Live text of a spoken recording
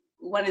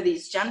one of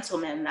these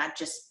gentlemen that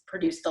just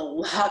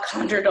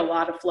conjured a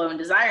lot of flow and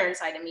desire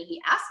inside of me,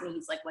 he asked me,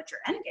 he's like, what's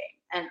your end game?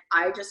 And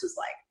I just was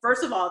like,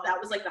 first of all, that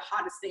was like the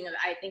hottest thing that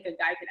I think a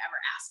guy could ever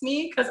ask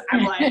me, because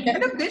I'm like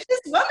an ambitious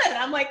woman. And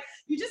I'm like,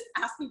 you just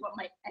asked me what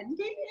my end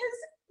game is?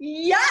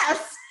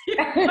 Yes. You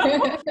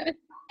know?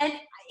 And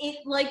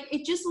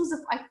it just was,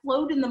 I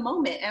flowed in the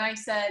moment, and I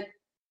said,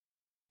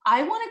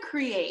 I want to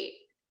create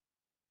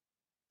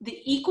the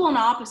equal and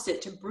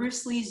opposite to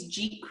Bruce Lee's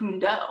Jeet Kune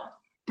Do.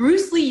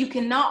 Bruce Lee, you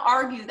cannot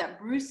argue that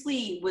Bruce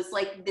Lee was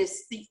like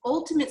the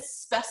ultimate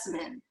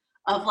specimen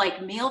of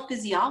like male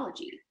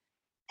physiology.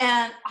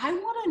 And I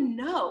want to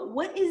know,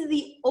 what is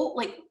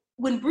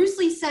when Bruce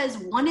Lee says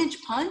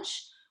 1-inch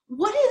punch,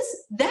 what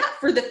is that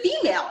for the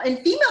female and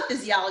female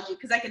physiology?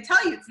 Because I can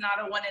tell you it's not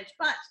a 1-inch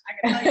punch. I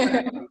can tell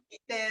you what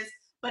it is,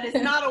 but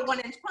it's not a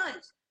 1-inch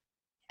punch.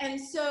 And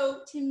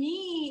so to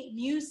me,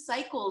 Muse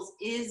Cycles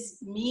is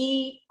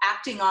me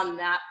acting on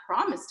that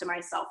promise to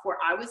myself, where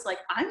I was like,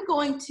 I'm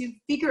going to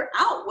figure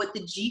out what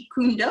the Jeet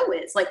Kune Do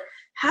is. Like,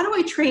 how do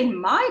I train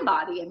my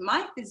body and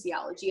my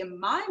physiology and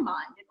my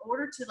mind in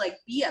order to like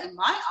be at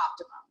my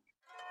optimum?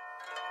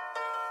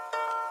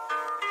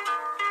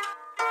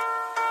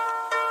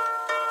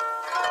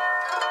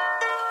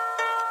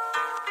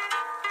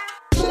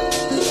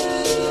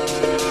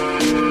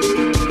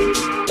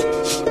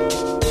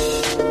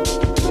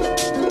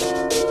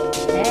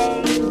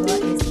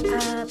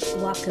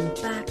 Welcome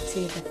back to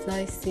the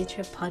Flow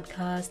Sutra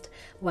podcast,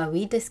 where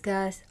we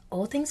discuss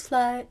all things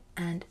flow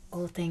and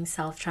all things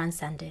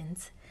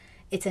self-transcendence.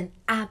 It's an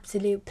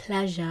absolute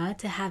pleasure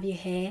to have you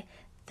here.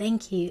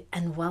 Thank you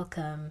and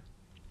welcome.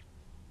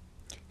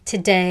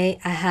 Today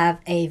I have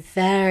a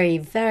very,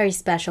 very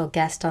special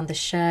guest on the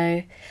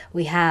show.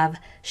 We have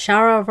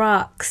Shara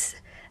Raqs,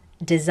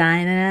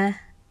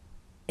 designer,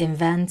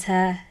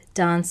 inventor,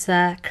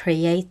 dancer,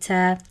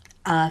 creator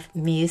of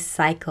Muse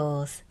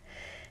Cycles.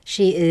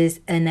 She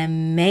is an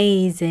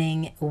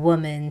amazing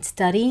woman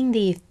studying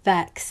the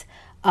effects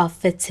of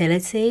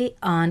fertility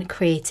on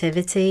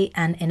creativity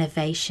and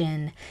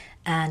innovation.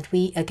 And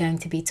we are going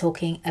to be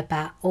talking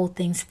about all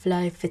things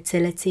flow,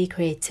 fertility,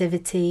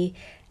 creativity,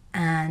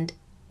 and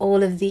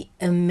all of the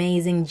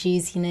amazing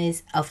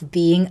juiciness of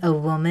being a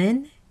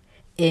woman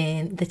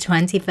in the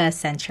 21st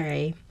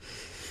century.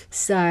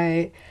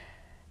 So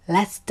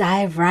let's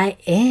dive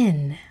right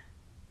in.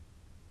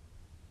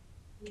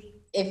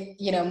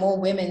 If more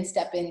women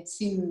step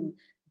into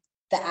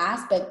the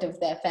aspect of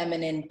their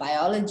feminine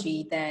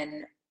biology,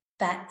 then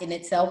that in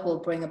itself will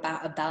bring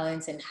about a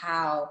balance in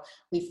how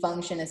we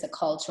function as a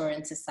culture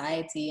and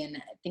society. And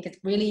I think it's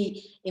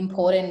really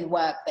important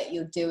work that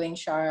you're doing,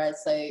 Shara.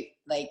 So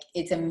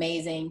it's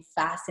amazing,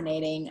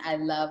 fascinating. I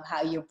love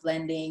how you're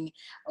blending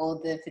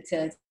all the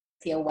fertility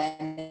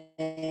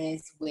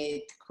awareness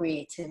with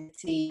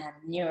creativity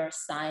and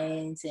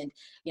neuroscience, and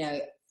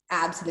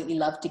absolutely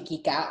love to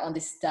geek out on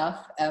this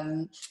stuff.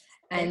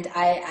 And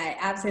I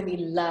absolutely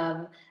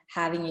love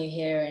having you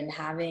here and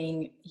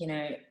having,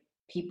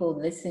 people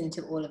listen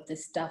to all of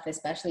this stuff,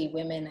 especially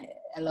women.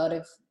 A lot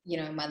of,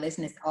 my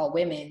listeners are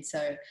women.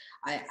 So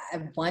I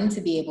want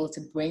to be able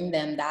to bring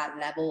them that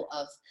level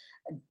of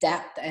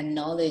depth and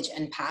knowledge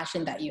and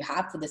passion that you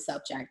have for the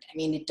subject. I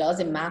mean, it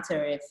doesn't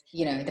matter if,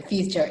 the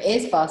future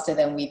is faster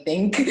than we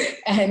think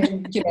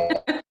and,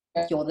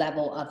 your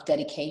level of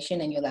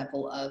dedication and your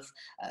level of,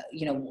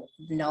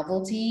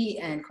 novelty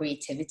and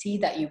creativity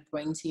that you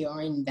bring to your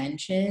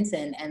inventions,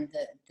 and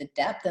the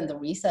depth and the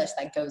research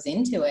that goes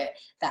into it,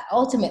 that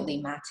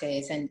ultimately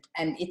matters. And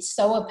it's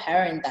so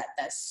apparent that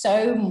there's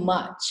so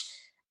much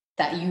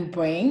that you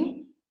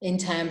bring in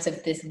terms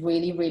of this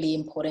really, really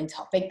important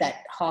topic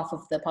that half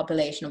of the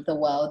population of the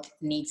world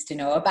needs to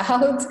know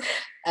about.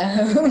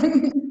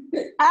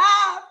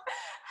 Half.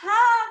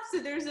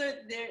 So there's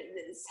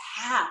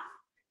half.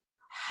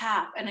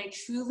 And I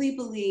truly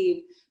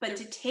believe, but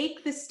to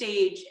take the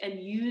stage and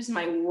use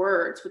my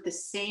words with the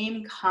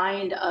same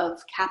kind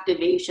of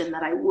captivation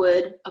that I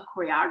would a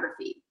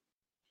choreography,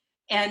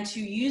 and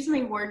to use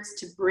my words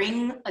to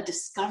bring a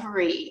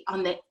discovery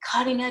on the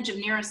cutting edge of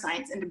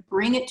neuroscience and to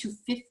bring it to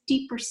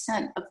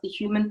 50% of the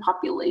human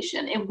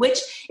population, in which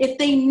if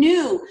they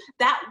knew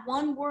that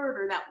one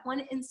word or that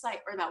one insight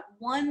or that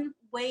one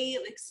way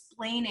of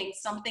explaining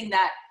something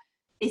that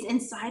is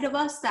inside of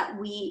us that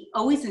we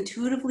always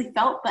intuitively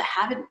felt but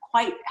haven't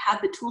quite had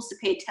the tools to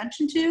pay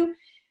attention to,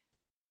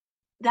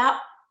 that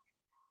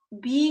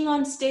being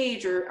on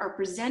stage or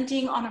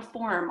presenting on a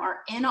forum or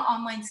in an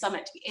online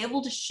summit, to be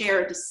able to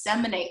share,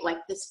 disseminate like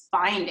this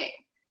finding,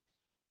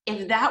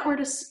 if that were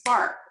to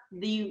spark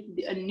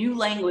a new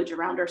language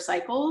around our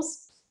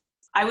cycles,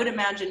 I would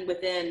imagine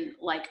within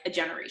like a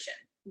generation,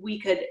 we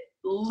could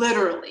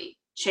literally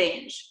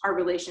change our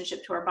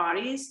relationship to our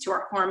bodies, to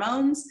our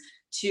hormones,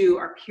 to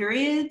our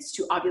periods,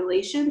 to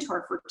ovulation, to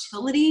our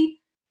fertility.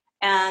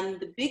 And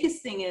the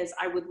biggest thing is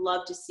I would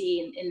love to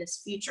see in this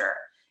future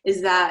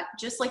is that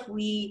just like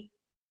we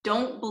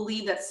don't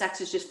believe that sex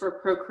is just for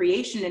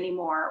procreation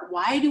anymore,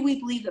 why do we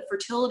believe that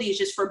fertility is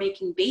just for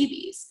making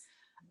babies?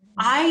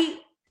 I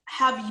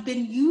have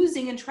been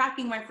using and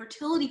tracking my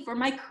fertility for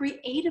my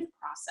creative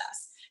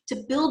process, to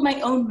build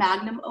my own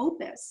magnum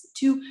opus,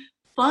 to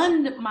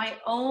fund my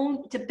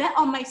own, to bet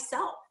on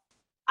myself.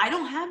 I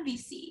don't have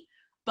VC,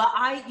 but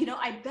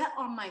I bet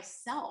on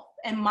myself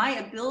and my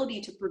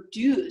ability to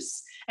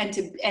produce and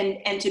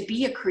to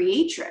be a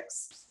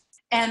creatrix.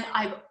 And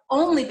I've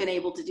only been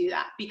able to do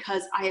that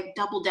because I have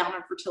doubled down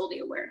on fertility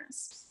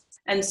awareness.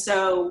 And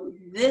so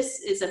this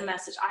is a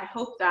message. I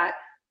hope that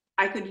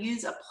I could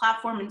use a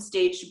platform and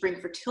stage to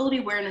bring fertility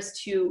awareness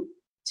to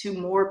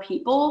more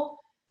people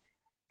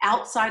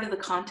outside of the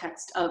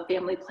context of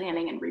family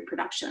planning and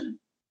reproduction.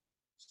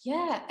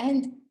 Yeah,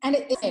 and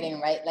it's fascinating,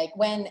 right? Like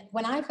when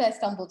I first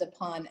stumbled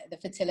upon the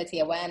fertility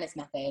awareness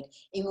method,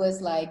 it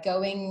was like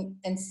going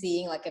and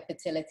seeing like a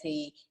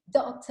fertility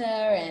doctor,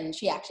 and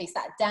she actually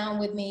sat down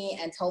with me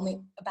and told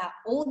me about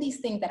all these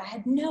things that I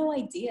had no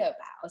idea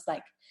about. I was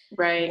like,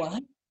 right,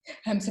 what?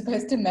 I'm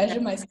supposed to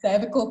measure my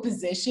cervical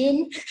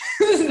position?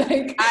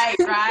 Like,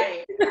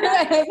 right.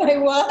 I was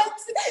like, what?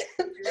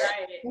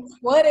 Right.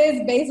 What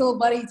is basal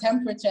body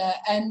temperature,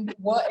 and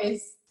what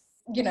is,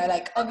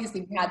 like,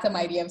 obviously we had some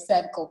idea of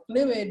cervical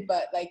fluid,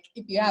 but like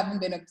if you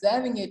haven't been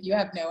observing it, you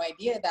have no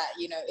idea that,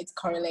 it's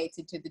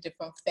correlated to the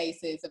different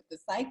phases of the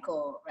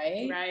cycle,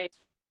 right?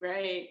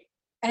 Right.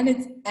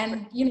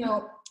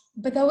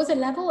 But there was a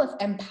level of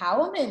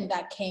empowerment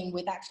that came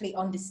with actually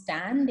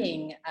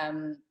understanding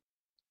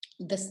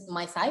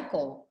my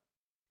cycle.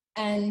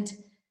 And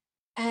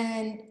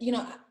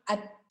I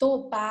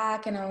thought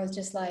back and I was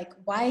just like,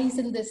 why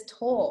isn't this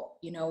taught?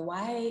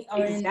 Why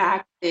aren't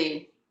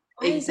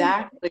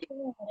Exactly.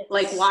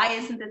 Like, why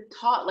isn't it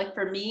taught? Like,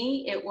 for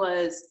me, it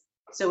was,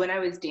 so when I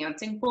was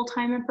dancing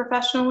full-time and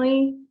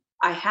professionally,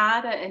 I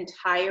had an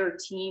entire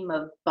team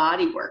of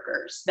body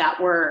workers that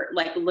were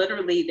like,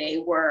 literally,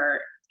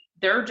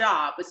 their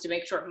job was to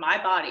make sure my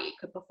body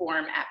could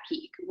perform at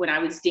peak when I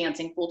was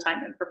dancing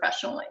full-time and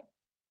professionally.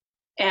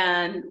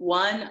 And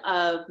one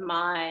of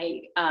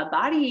my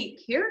body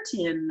care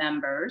team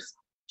members,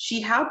 she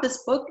had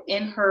this book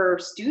in her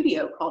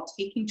studio called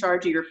Taking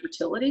Charge of Your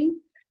Fertility.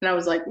 And I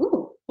was like,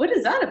 ooh, what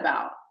is that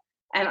about?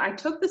 And I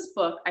took this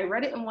book, I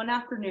read it in one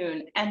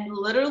afternoon, and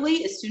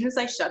literally as soon as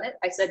I shut it,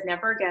 I said,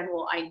 never again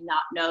will I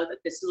not know that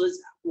this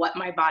was what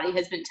my body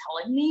has been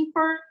telling me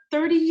for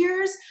 30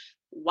 years.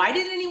 Why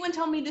didn't anyone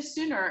tell me this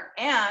sooner?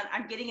 And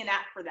I'm getting an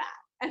app for that.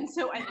 And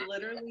so I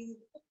literally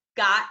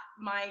got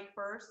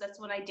that's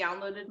when I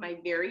downloaded my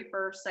very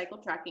first cycle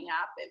tracking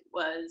app. It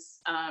was,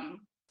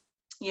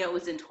 it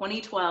was in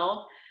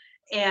 2012.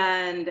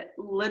 And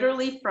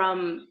literally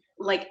from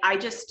like, I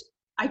just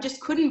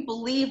couldn't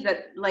believe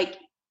that, like,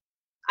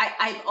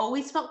 I've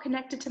always felt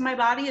connected to my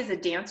body as a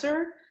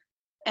dancer.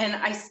 And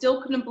I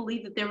still couldn't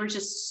believe that there was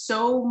just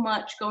so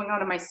much going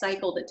on in my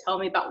cycle to tell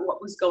me about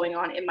what was going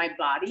on in my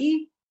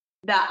body,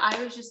 that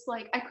I was just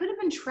like, I could have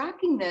been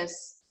tracking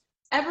this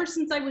ever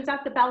since I was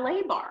at the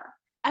ballet bar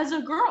as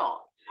a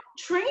girl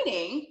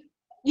training,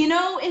 in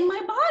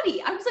my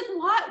body. I was like,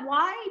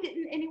 why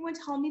didn't anyone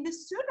tell me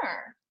this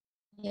sooner?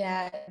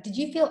 Yeah. Did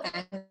you feel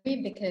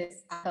angry?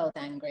 Because I felt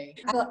angry.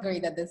 I felt angry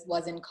that this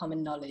wasn't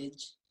common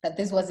knowledge, that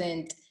this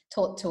wasn't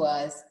taught to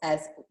us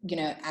as,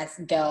 as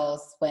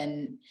girls,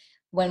 when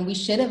we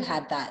should have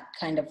had that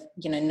kind of,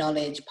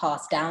 knowledge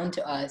passed down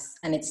to us.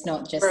 And it's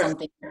not just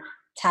something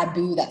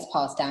taboo that's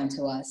passed down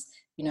to us,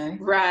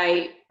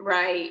 Right.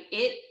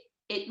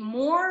 It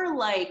more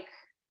like,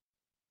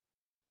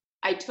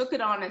 I took it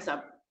on as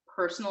a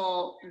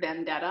personal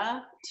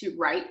vendetta to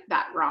right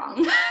that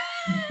wrong.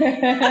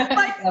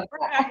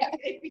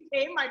 It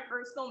became my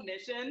personal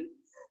mission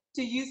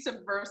to use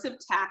subversive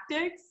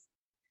tactics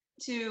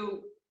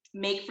to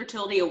make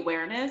fertility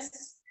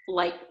awareness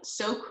like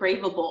so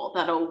craveable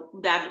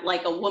that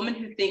like a woman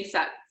who thinks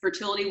that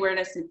fertility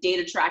awareness and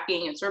data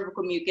tracking and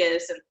cervical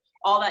mucus and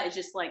all that is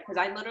just like, because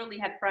I literally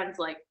had friends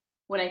like,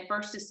 when I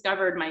first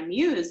discovered my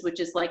muse,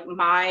 which is like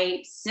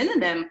my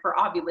synonym for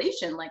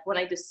ovulation, like when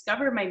I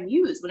discovered my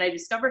muse, when I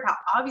discovered how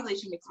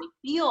ovulation makes me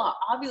feel, how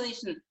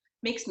ovulation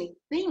makes me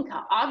think,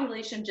 how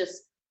ovulation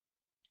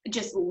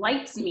just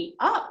lights me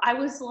up, I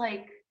was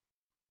like,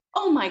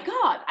 oh my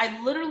God.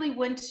 I literally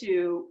went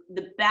to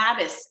the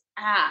baddest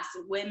ass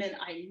women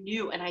I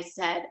knew and I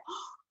said,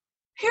 oh,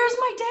 here's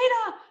my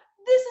data.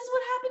 This is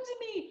what happened to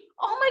me.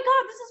 Oh my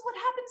God, this is what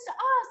happens to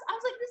us. I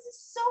was like, this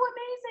is so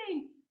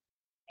amazing.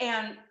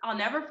 And I'll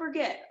never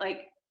forget,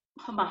 like,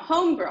 my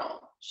homegirl,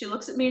 she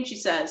looks at me and she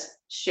says,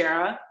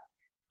 Shara,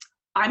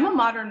 I'm a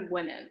modern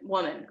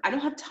woman. I don't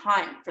have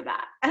time for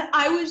that. And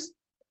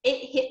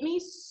it hit me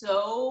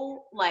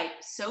so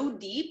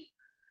deep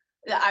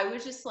that I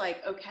was just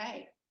like,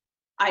 okay.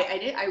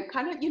 I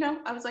kind of,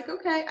 I was like,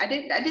 okay, I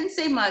didn't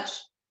say much,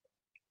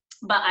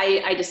 but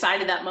I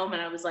decided that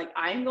moment, I was like,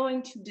 I'm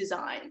going to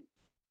design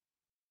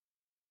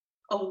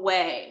a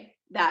way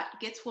that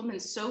gets women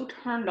so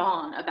turned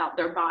on about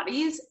their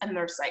bodies and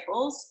their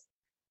cycles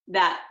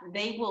that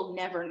they will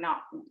never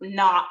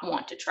not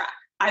want to track.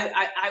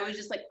 I was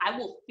just like, I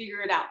will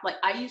figure it out. Like,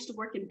 I used to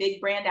work in big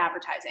brand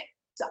advertising.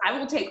 So I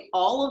will take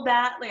all of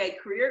that, like,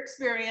 career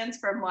experience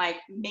from like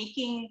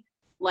making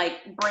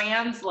like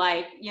brands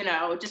like, you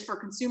know, just for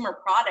consumer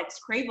products,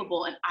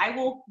 craveable, and I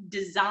will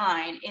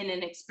design in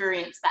an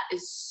experience that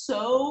is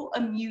so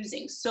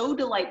amusing, so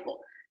delightful,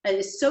 that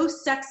is so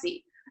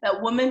sexy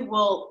that women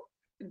will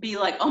be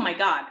like, oh my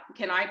God,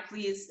 can I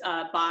please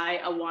buy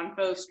a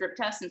Wanfo strip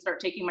test and start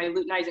taking my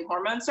luteinizing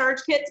hormone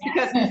surge kits?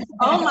 Because,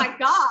 oh my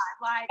God,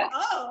 like,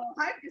 oh,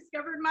 I've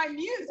discovered my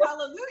muse,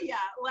 hallelujah.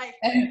 Like,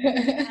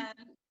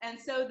 and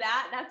so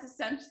that's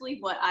essentially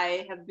what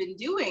I have been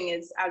doing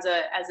is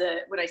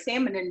when I say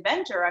I'm an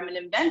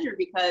inventor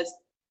because,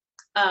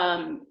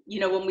 you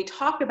know, when we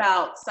talk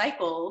about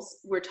cycles,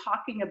 we're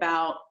talking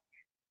about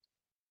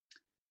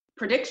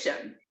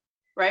prediction,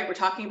 right? We're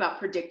talking about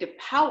predictive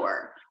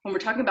power. When we're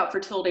talking about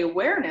fertility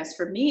awareness,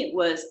 for me, it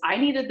was I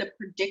needed the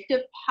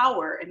predictive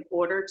power in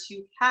order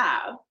to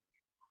have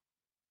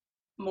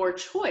more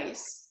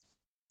choice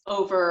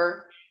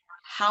over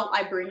how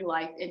I bring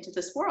life into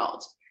this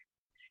world.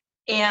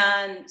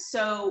 And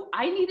so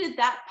I needed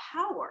that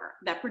power,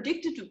 that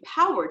predictive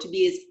power, to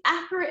be as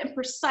accurate and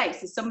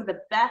precise as some of the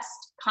best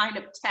kind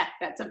of tech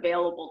that's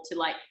available to,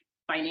 like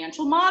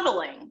financial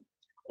modeling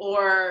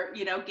or,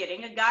 you know,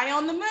 getting a guy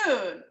on the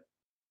moon.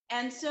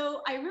 And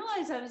so I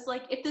realized, I was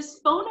like, if this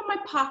phone in my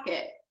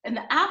pocket and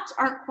the apps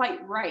aren't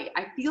quite right,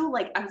 I feel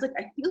like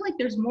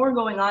there's more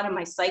going on in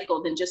my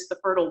cycle than just the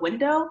fertile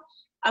window.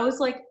 I was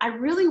like, I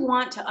really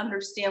want to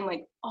understand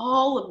like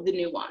all of the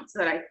nuance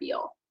that I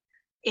feel.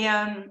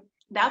 And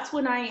that's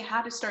when I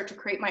had to start to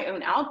create my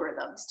own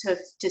algorithms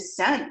to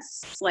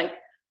sense like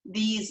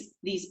these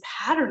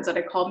patterns that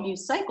I call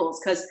muse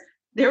cycles, because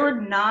there were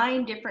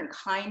 9 different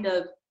kind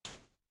of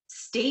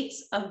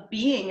states of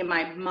being in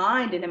my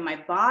mind and in my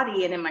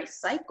body and in my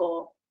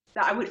cycle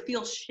that I would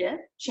feel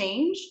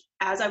change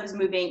as I was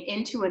moving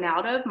into and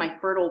out of my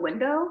fertile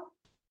window.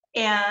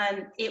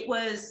 And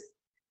it's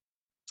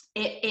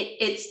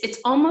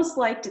almost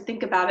like, to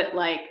think about it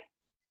like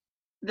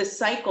the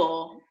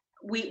cycle,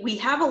 we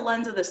have a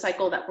lens of the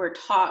cycle that we're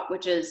taught,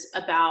 which is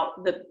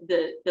about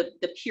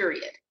the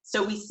period.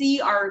 So we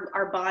see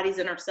our bodies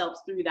and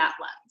ourselves through that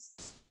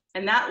lens.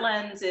 And that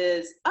lens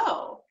is,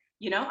 oh,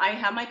 you know, I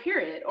have my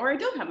period or I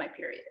don't have my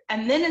period.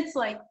 And then it's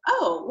like,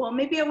 oh, well,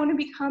 maybe I want to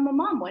become a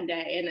mom one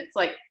day. And it's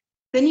like,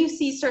 then you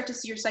start to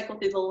see your cycle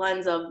through the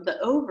lens of the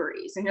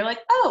ovaries. And you're like,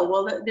 oh,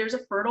 well, there's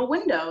a fertile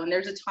window and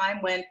there's a time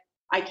when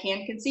I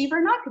can conceive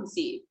or not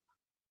conceive.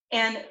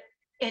 And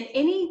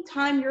any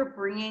time you're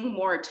bringing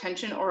more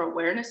attention or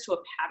awareness to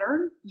a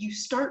pattern, you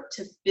start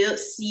to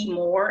see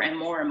more and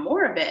more and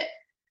more of it.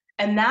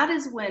 And that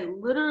is when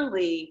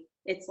literally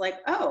it's like,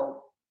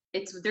 oh,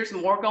 there's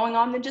more going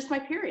on than just my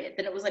period.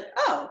 Then it was like,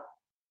 oh,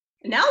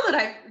 now that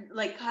I've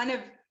like kind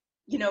of,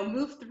 you know,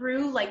 moved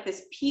through like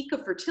this peak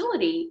of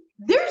fertility,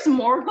 there's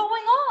more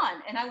going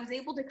on. And I was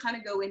able to kind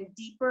of go in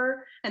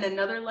deeper and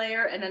another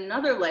layer and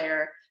another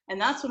layer. And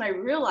that's when I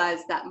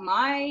realized that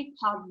my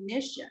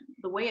cognition,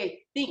 the way I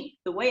think,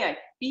 the way I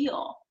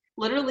feel,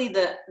 literally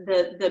the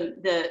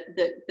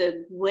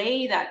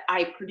way that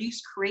I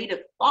produce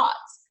creative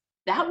thoughts,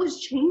 that was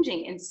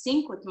changing in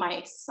sync with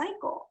my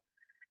cycle.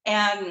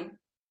 And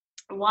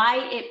why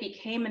it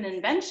became an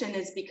invention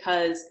is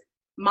because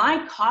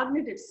my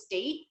cognitive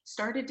state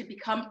started to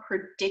become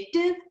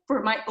predictive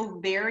for my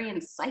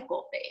ovarian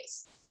cycle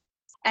phase.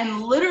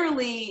 And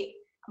literally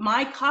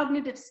my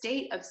cognitive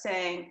state of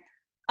saying,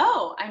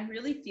 oh, I'm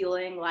really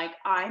feeling like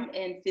I'm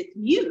in 5th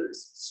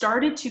muse,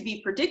 started to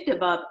be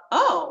predictive of,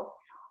 oh,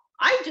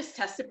 I just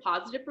tested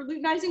positive for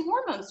luteinizing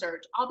hormone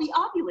surge. I'll be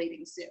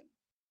ovulating soon.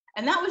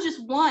 And that was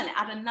just 1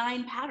 out of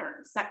 9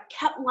 patterns that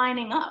kept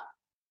lining up.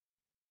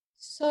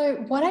 So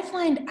what I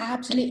find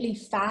absolutely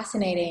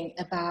fascinating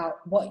about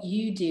what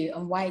you do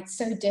and why it's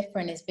so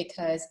different is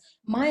because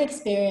my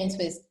experience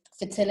with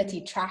fertility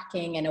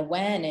tracking and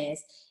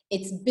awareness,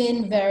 it's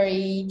been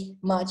very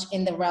much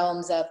in the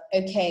realms of,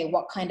 okay,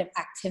 what kind of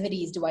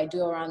activities do I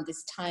do around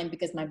this time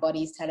because my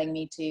body is telling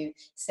me to,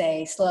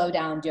 say, slow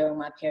down during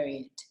my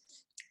period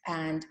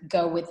and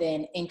go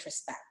within,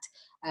 introspect.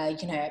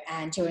 You know,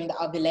 and during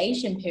the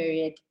ovulation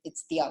period,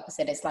 it's the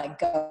opposite. It's like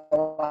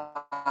go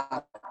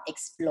out,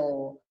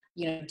 explore,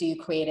 you know, do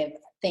creative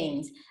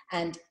things.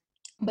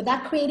 But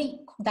that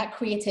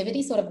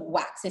creativity sort of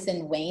waxes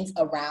and wanes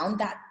around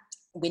that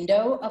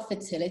window of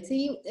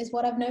fertility is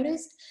what I've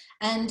noticed.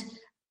 And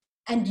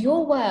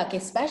your work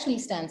especially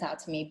stands out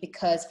to me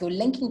because you're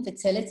linking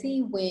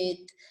fertility with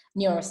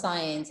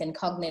neuroscience and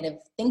cognitive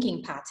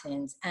thinking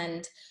patterns.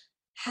 And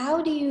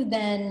how do you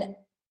then,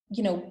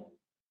 you know,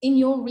 in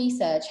your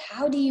research,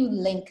 how do you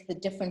link the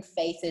different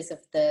phases of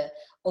the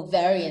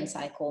ovarian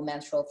cycle,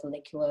 menstrual,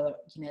 follicular,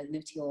 you know,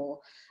 luteal,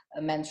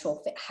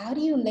 menstrual? How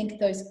do you link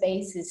those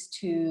phases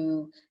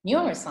to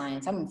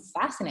neuroscience? I'm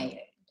fascinated.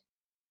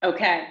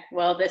 Okay,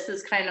 well, this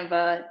is kind of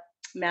a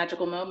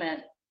magical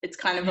moment. It's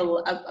kind of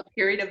a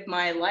period of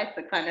my life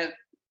that kind of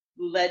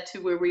led to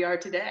where we are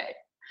today.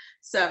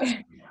 So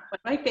one of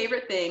my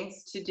favorite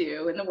things to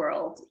do in the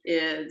world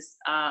is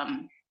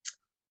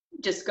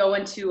just go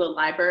into a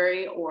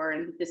library, or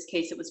in this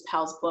case, it was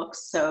Pal's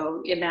Books.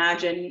 So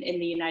imagine in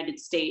the United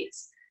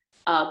States,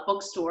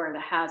 bookstore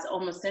that has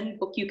almost any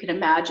book you can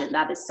imagine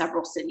that is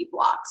several city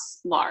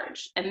blocks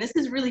large. And this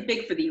is really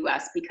big for the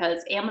US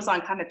because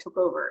Amazon kind of took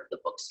over the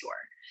bookstore.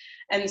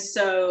 And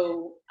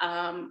so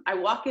I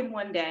walk in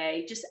one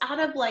day just out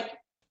of like,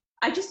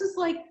 I just was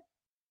like,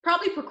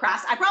 probably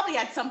I probably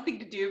had something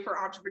to do for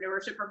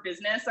entrepreneurship or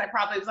business. I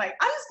probably was like,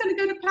 I'm just going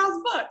to go to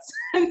Pal's Books.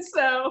 And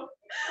so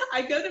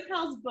I go to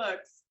Pal's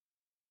Books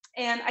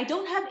and I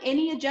don't have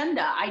any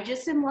agenda. I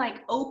just am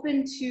like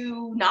open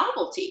to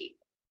novelty,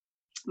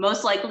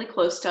 most likely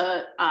close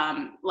to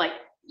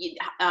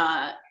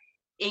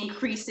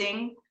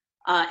increasing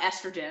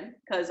estrogen,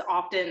 because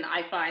often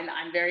I find that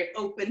I'm very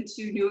open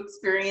to new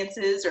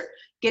experiences or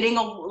getting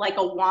a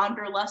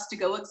wanderlust to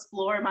go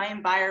explore my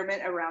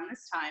environment around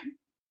this time.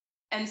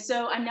 And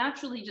so I'm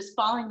naturally just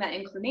following that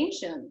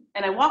inclination.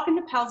 And I walk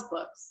into Pal's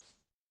Books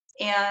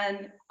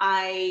and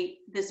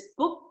this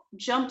book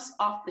jumps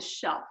off the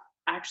shelf.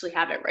 I actually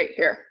have it right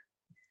here.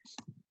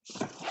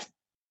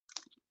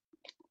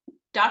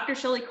 Dr.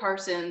 Shelley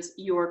Carson's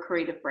Your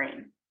Creative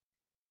Brain.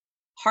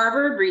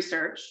 Harvard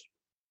research.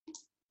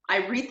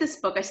 I read this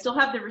book. I still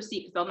have the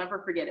receipt because I'll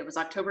never forget. It was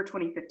October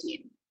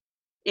 2015.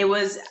 It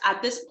was,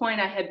 at this point,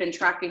 I had been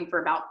tracking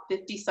for about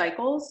 50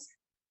 cycles.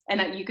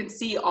 And you can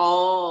see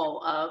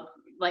all of,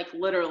 like,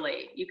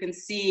 literally, you can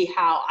see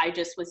how I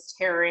just was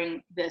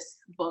tearing this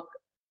book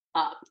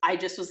up. I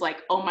just was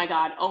like, oh my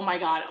God, oh my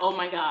God, oh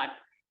my God.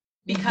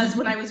 Because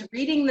when I was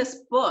reading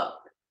this book,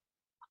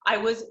 I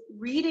was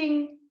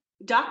reading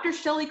Dr.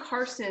 Shelley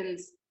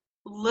Carson's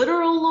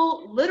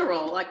literal,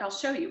 like I'll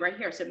show you right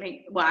here. So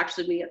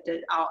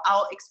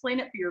I'll explain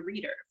it for your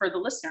reader, for the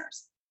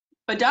listeners.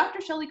 But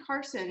Dr. Shelley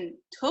Carson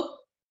took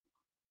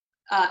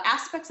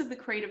aspects of the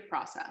creative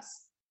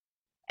process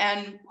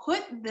and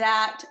put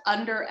that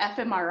under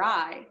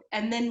fMRI,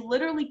 and then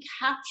literally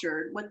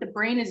captured what the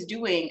brain is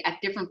doing at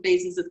different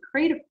phases of the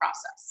creative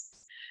process.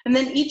 And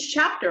then each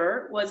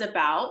chapter was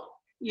about,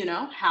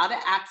 how to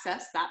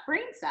access that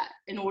brain set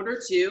in order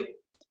to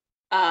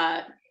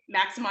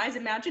maximize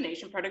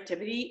imagination,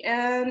 productivity,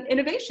 and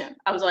innovation.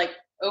 I was like,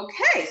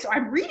 okay, so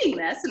I'm reading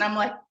this and I'm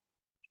like,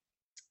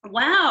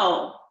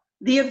 wow,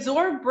 the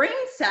absorbed brain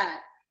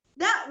set.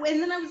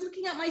 And then I was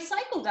looking at my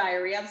cycle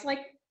diary. I was like,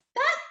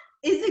 that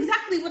is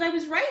exactly what I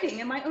was writing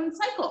in my own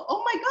cycle.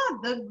 Oh my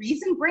God, the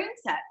reason brain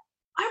set.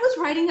 I was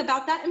writing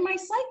about that in my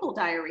cycle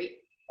diary.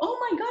 Oh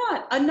my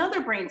God,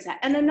 another brain set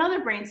and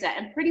another brain set.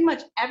 And pretty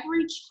much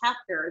every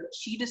chapter that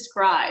she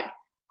described,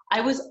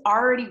 I was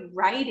already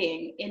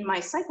writing in my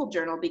cycle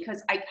journal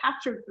because I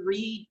captured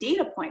 3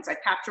 data points. I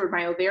captured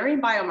my ovarian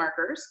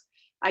biomarkers,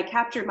 I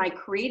captured my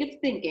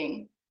creative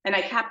thinking, and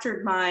I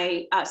captured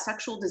my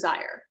sexual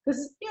desire,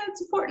 because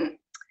it's important.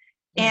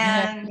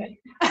 And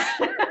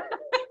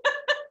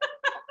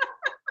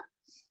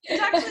there's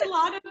actually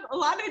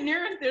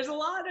there's a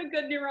lot of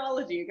good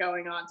neurology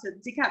going on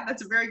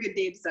that's a very good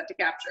data set to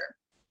capture.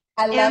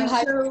 I love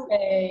how you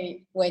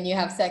say when you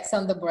have sex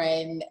on the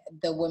brain,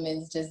 the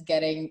woman's just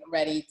getting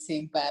ready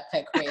to birth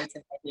her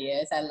creative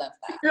ideas. I love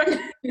that.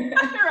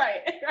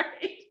 Right.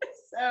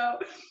 So,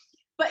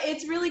 but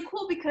it's really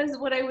cool because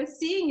what I was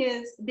seeing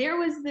is there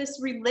was this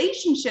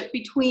relationship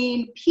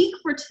between peak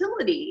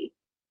fertility,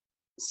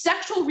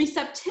 sexual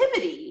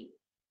receptivity,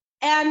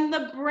 and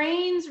the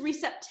brain's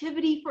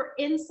receptivity for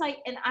insight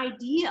and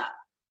idea.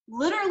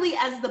 Literally,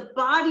 as the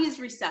body is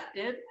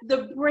receptive,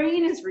 the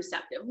brain is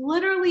receptive.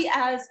 Literally,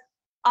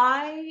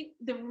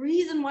 the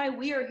reason why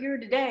we are here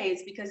today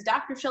is because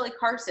Dr. Shelley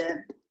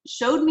Carson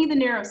showed me the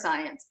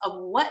neuroscience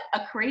of what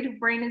a creative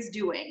brain is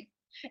doing.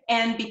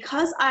 And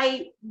because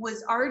I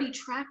was already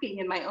tracking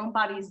in my own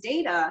body's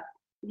data,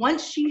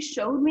 once she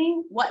showed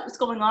me what was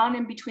going on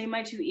in between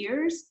my 2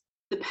 ears,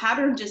 the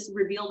pattern just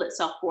revealed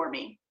itself for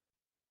me.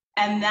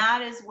 And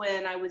that is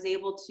when I was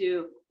able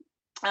to,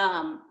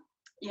 I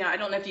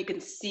don't know if you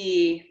can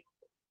see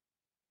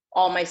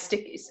all my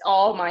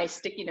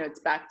sticky notes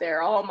back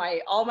there, all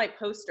my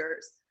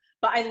posters,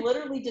 but I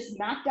literally just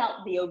mapped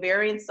out the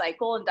ovarian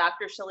cycle and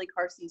Dr. Shelley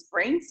Carson's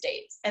brain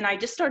states. And I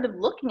just started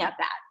looking at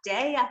that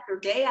day after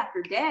day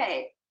after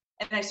day.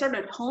 And I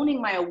started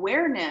honing my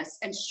awareness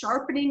and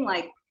sharpening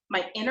like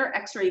my inner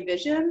X-ray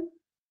vision.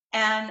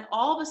 And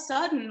all of a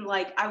sudden,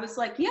 I was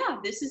like, yeah,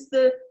 this is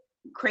the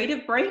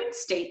creative brain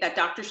state that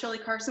Dr. Shelley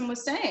Carson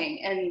was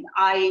saying. And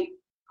I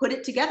put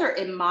it together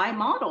in my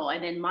model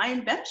and in my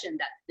invention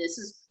that this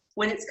is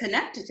when it's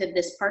connected to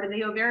this part of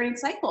the ovarian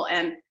cycle.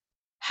 And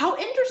how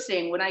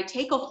interesting, when I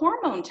take a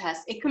hormone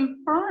test, it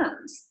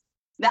confirms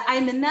that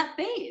I'm in that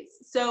phase.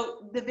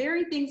 So the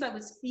very things I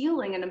was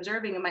feeling and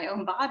observing in my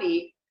own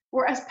body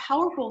were as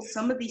powerful as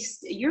some of these,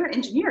 you're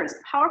engineers,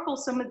 powerful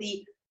some of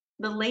the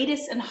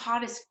latest and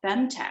hottest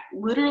femtech,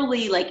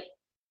 literally like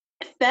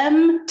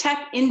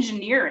femtech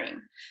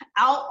engineering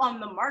out on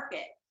the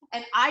market.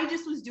 And I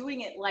just was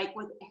doing it like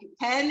with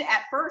pen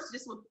at first,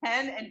 just with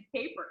pen and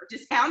paper,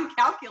 just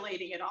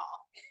calculating it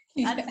all.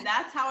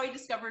 That's how I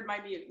discovered my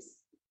muse.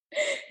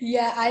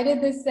 Yeah, I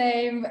did the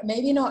same.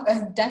 Maybe not,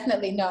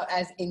 definitely not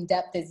as in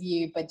depth as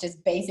you, but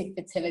just basic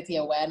fertility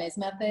awareness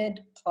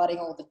method, plotting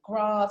all the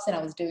graphs, and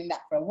I was doing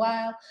that for a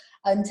while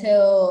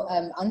until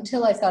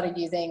I started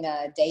using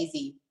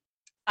Daisy.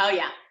 Oh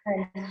yeah.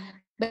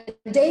 But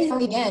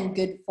Daisy again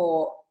good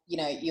for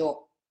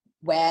your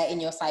where in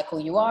your cycle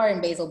you are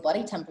in basal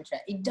body temperature.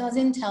 It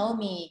doesn't tell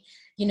me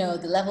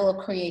the level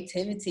of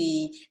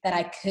creativity that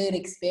I could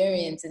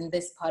experience in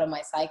this part of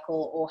my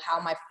cycle, or how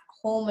my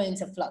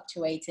hormones are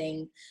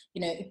fluctuating.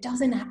 It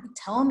doesn't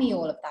tell me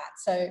all of that.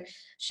 So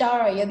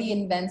Shara, you're the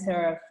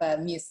inventor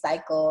of Muse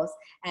Cycles,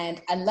 and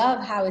I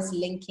love how it's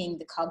linking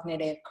the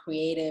cognitive,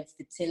 creative,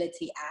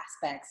 fertility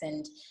aspects,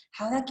 and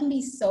how that can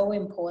be so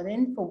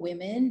important for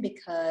women,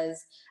 because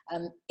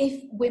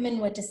if women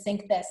were to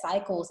sync their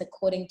cycles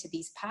according to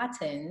these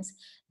patterns,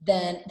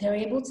 then they're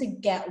able to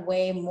get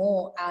way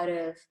more out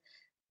of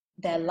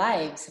their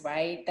lives,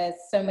 right? There's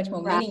so much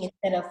more meaning,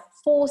 instead of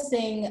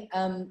forcing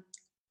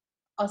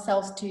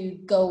ourselves to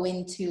go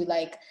into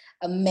like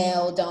a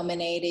male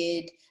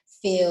dominated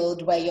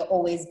field where you're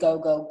always go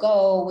go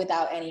go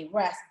without any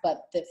rest,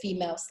 but the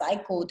female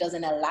cycle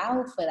doesn't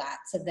allow for that.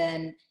 So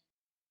then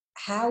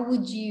how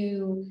would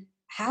you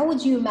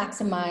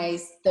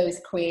maximize those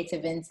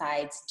creative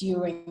insights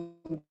during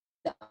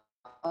the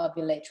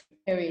ovulatory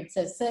period?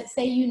 So say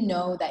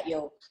that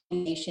your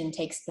ovulation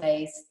takes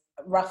place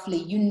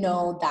roughly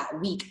that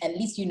week, at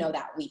least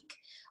that week.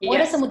 What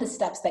are some of the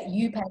steps that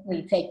you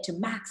personally take to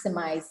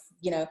maximize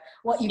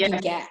what you can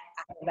get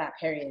out of that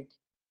period?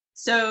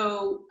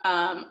 So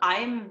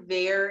I'm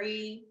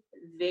very,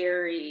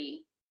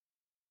 very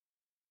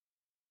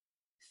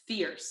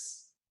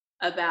fierce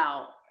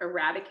about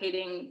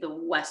eradicating the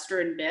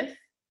Western myth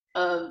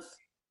of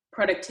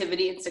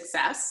productivity and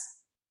success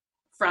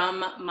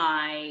from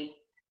my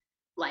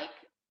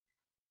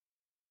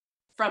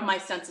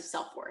sense of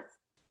self-worth.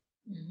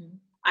 Mm-hmm.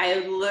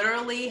 I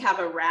literally have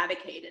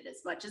eradicated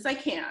as much as I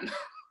can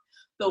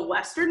the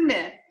Western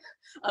myth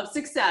of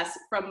success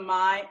from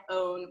my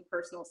own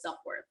personal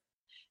self-worth.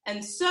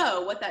 And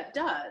so what that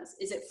does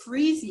is it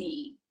frees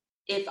me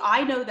if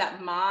I know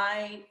that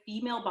my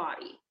female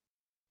body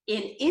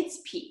in its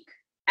peak,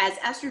 as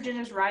estrogen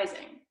is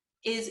rising,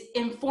 is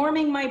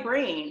informing my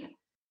brain,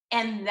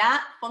 and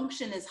that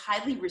function is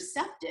highly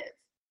receptive,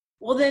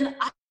 well, then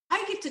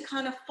I get to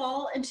kind of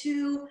fall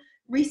into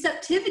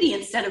receptivity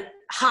instead of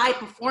high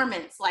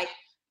performance, like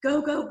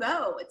go, go,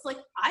 go. It's like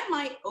I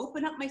might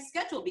open up my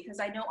schedule because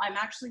I know I'm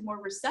actually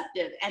more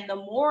receptive. And the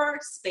more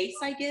space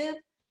I give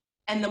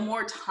and the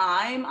more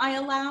time I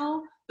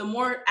allow,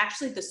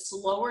 the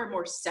slower,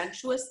 more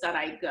sensuous that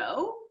I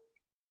go,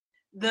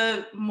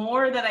 the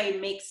more that I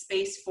make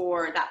space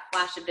for that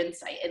flash of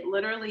insight. It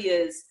literally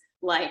is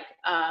like,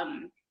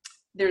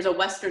 there's a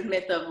Western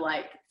myth of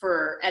like,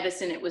 for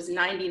Edison, it was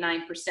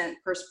 99%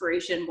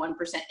 perspiration, 1%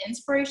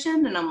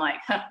 inspiration. And I'm like,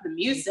 the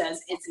Muse says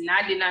it's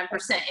 99%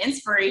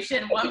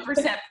 inspiration,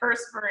 1%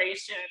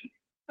 perspiration.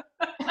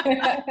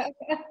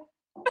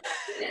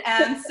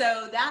 And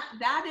so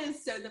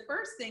so the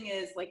first thing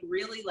is like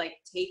really like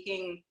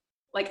taking,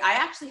 like I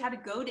actually had to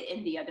go to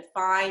India to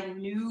find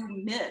new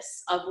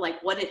myths of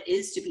like what it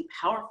is to be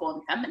powerful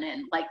and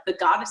feminine, like the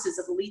goddesses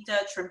of Lita,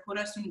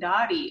 Trimpura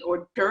Sundari,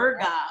 or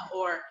Durga,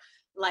 or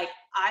like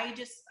I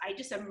just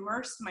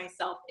immersed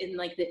myself in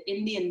like the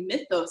Indian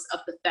mythos of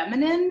the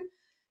feminine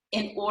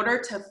in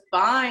order to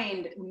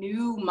find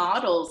new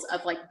models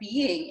of like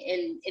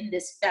being in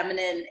this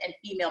feminine and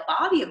female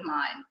body of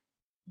mine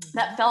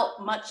that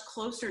felt much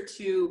closer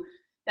to,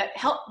 that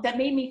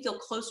made me feel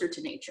closer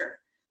to nature,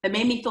 that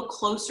made me feel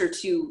closer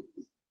to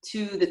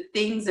the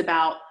things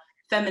about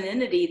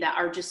femininity that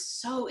are just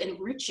so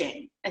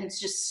enriching and it's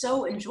just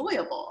so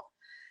enjoyable.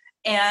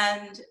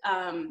 And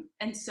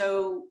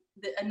so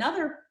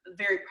another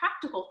very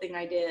practical thing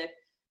I did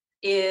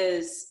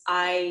is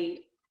I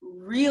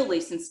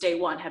really, since day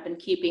one, have been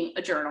keeping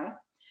a journal,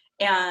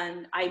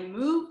 and I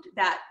moved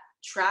that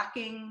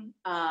tracking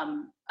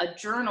a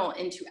journal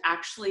into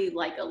actually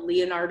like a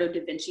Leonardo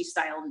da Vinci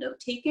style note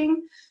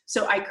taking.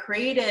 So I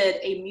created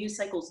a Muse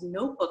Cycles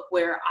notebook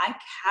where I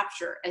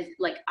capture, as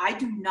like I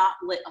do not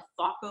let a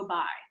thought go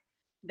by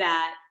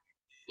that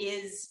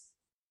is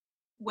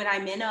when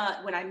I'm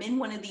in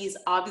one of these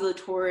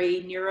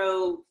ovulatory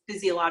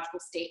neurophysiological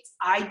states.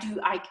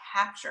 I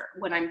capture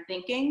what I'm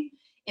thinking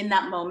in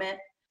that moment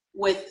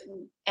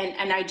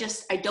and I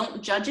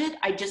don't judge it.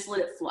 I just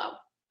let it flow.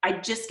 I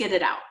just get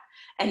it out.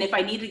 And if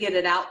I need to get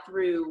it out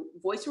through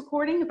voice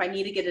recording, if I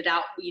need to get it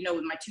out,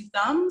 with my two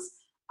thumbs,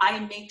 I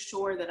make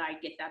sure that I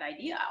get that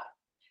idea out.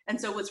 And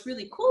so what's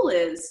really cool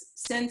is,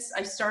 since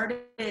I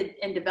started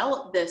and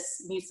developed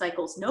this Muse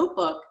Cycles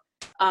notebook,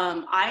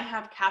 I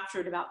have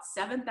captured about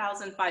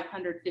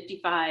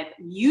 7,555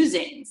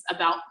 musings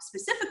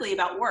specifically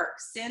about work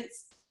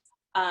since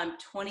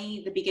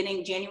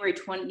January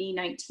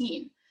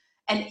 2019.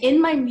 And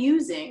in my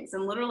musings,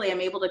 and literally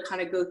I'm able to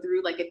kind of go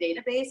through like a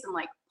database and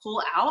like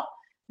pull out,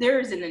 there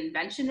is an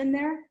invention in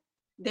there.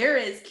 There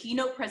is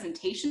keynote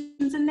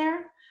presentations in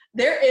there.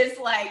 There is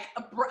like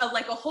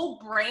a whole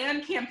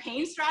brand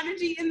campaign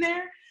strategy in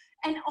there.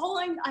 and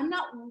I'm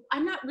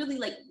not really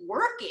like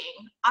working,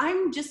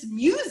 I'm just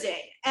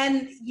musing.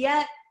 And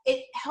yet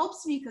it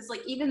helps me because,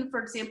 like, even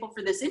for example,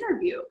 for this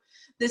interview,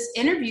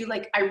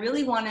 like I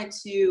really wanted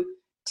to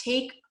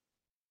take,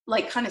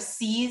 like, kind of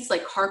seize,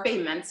 like, carpe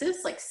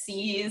mensis, like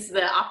seize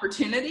the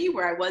opportunity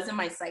where I was in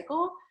my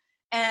cycle.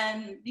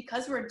 And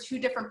because we're in two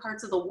different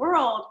parts of the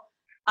world,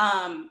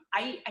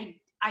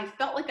 I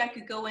felt like I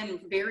could go in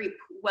very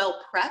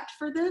well prepped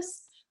for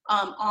this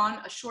on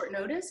a short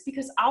notice,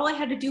 because all I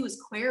had to do was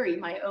query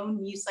my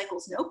own Muse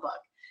Cycles notebook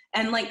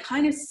and, like,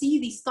 kind of see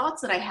these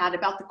thoughts that I had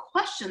about the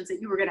questions that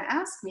you were going to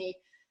ask me.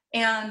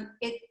 And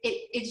it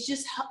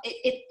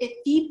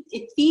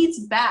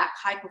feeds back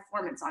high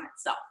performance on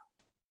itself,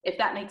 if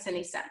that makes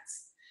any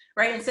sense,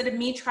 right? Instead of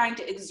me trying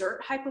to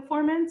exert high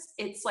performance,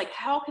 it's like,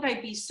 how could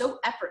I be so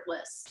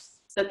effortless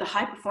that the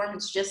high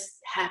performance just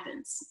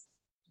happens?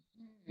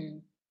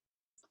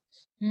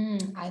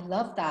 I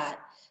love that.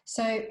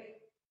 So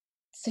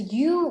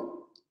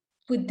you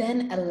would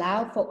then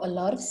allow for a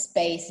lot of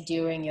space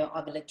during your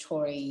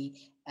ovulatory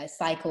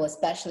cycle,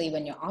 especially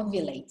when you're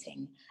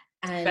ovulating.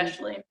 And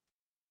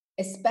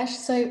especially,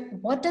 so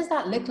what does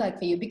that look like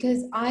for you?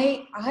 Because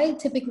I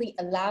typically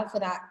allow for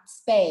that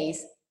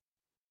space.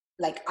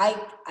 Like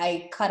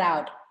I cut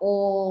out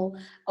all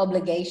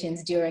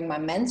obligations during my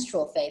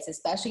menstrual phase,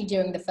 especially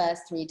during the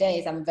first 3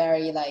 days. I'm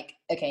very like,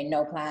 okay,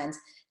 no plans,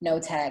 no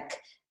tech,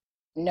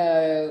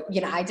 no,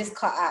 I just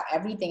cut out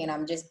everything, and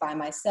I'm just by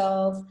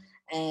myself.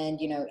 And,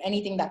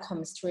 anything that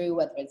comes through,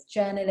 whether it's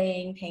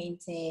journaling,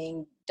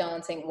 painting,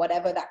 dancing,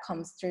 whatever that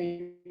comes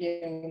through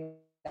during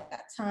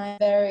that time,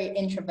 very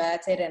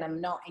introverted, and I'm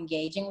not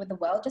engaging with the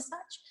world as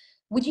such.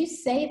 Would you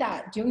say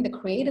that during the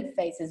creative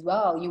phase as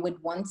well, you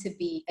would want to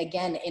be,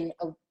 again, in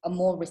a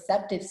more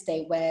receptive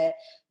state where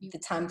you have the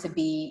time to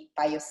be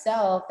by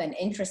yourself and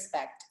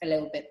introspect a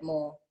little bit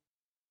more?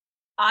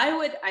 I'm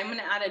going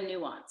to add a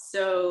nuance.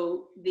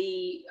 So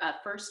the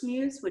first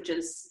muse, which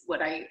is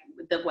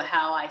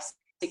how I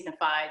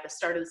signify the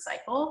start of the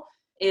cycle,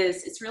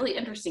 it's really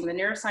interesting. The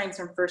neuroscience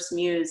from first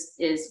muse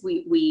is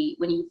we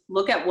when you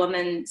look at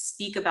women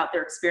speak about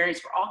their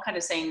experience, we're all kind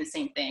of saying the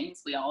same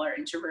things. We all are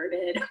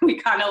introverted. We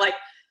kind of like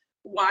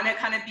want to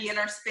kind of be in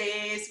our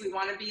space. We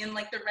want to be in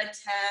like the red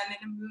tent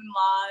in a moon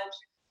lodge.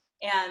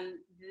 And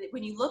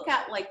when you look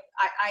at, like,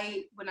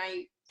 when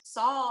I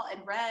saw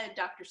and read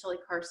Dr. Shelley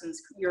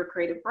Carson's Your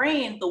Creative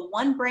Brain, the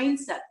one brain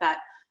set that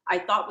I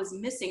thought was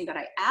missing that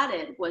I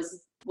added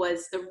was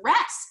the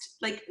rest.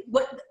 Like,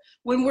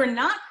 when we're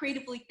not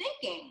creatively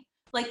thinking,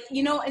 like,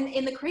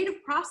 in the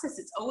creative process,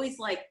 it's always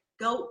like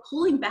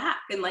pulling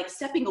back and like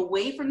stepping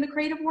away from the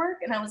creative work.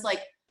 And I was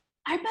like,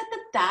 I bet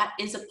that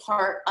is a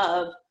part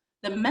of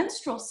the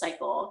menstrual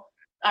cycle,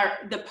 or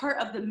the part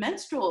of the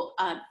menstrual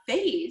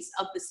phase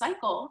of the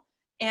cycle.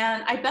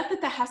 And I bet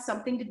that has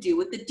something to do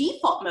with the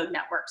default mode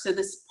network. So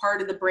this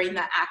part of the brain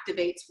that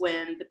activates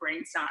when the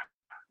brain's not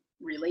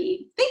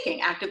really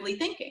actively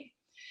thinking.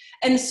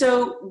 And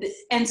so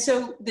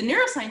the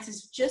neuroscience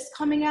is just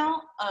coming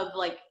out of,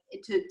 like,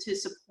 to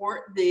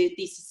support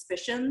these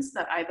suspicions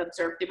that I've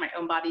observed in my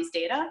own body's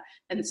data.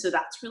 And so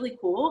that's really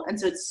cool. And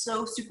so it's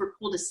so super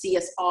cool to see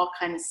us all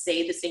kind of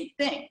say the same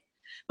thing.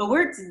 But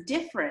where it's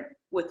different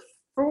with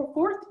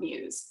fourth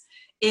muse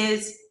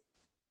is,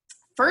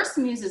 first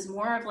muse is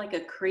more of like a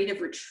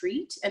creative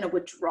retreat and a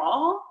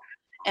withdrawal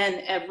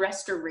and a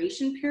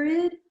restoration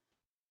period.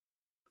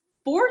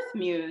 Fourth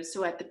muse,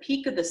 so at the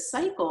peak of the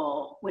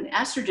cycle, when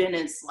estrogen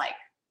is like,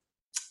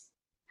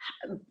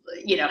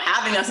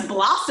 having us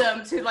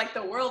blossom to like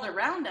the world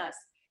around us,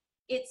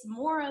 it's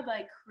more of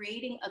a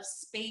creating of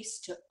space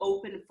to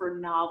open for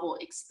novel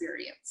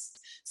experience.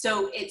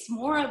 So it's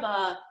more of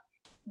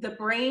the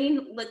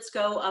brain lets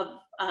go of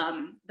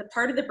the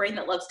part of the brain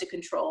that loves to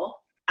control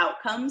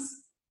outcomes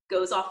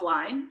goes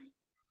offline,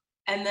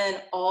 and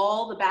then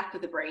all the back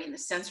of the brain, the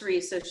sensory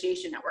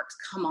association networks,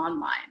 come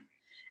online.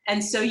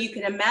 And so you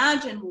can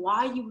imagine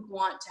why you would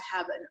want to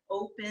have an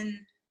open,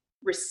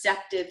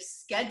 receptive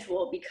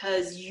schedule,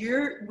 because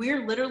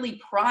we're literally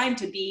primed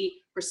to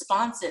be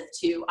responsive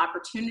to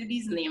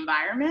opportunities in the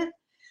environment.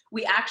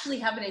 We actually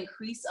have an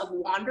increase of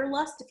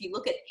wanderlust. If you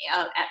look at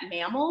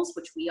mammals,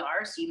 which we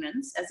are as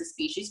humans, as a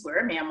species,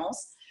 we're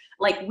mammals.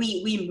 Like,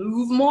 we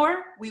move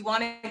more, we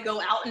want to go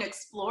out and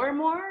explore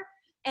more.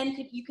 And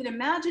you can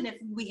imagine if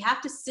we have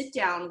to sit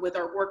down with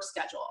our work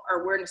schedule,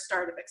 or we're in a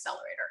startup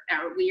accelerator,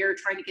 or we are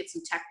trying to get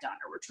some tech done,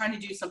 or we're trying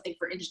to do something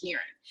for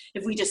engineering.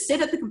 If we just sit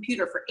at the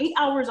computer for 8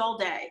 hours all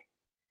day,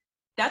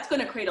 that's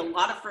going to create a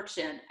lot of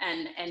friction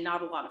and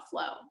not a lot of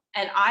flow.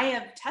 And I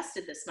have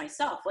tested this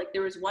myself. Like,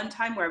 there was one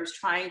time where I was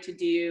trying to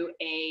do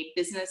a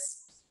business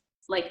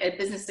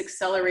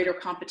accelerator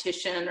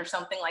competition or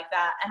something like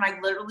that. And I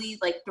literally,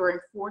 like, during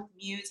fourth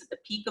muse at the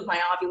peak of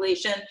my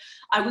ovulation,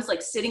 I was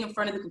like sitting in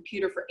front of the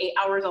computer for 8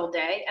 hours all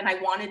day, and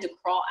I wanted to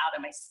crawl out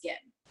of my skin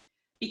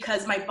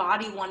because my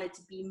body wanted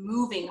to be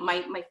moving.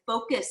 My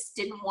focus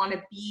didn't want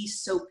to be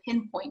so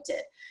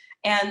pinpointed.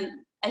 And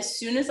as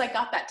soon as I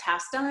got that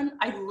task done,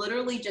 I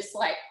literally just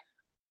like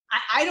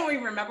I don't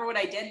even remember what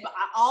I did, but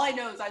all I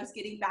know is I was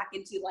getting back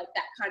into like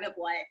that kind of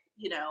like,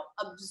 you know,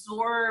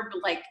 absorb,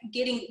 like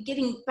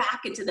getting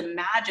back into the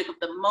magic of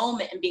the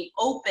moment and being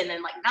open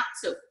and like not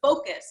so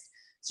focused,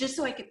 just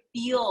so I could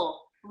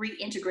feel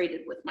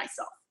reintegrated with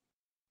myself.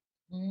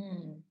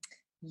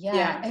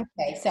 Yeah,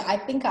 okay. So I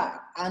think I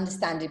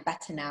understand it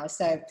better now.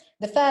 So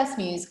the first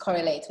muse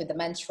correlates with the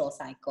menstrual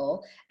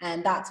cycle,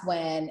 and that's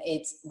when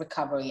it's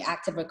recovery,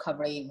 active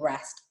recovery,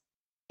 rest,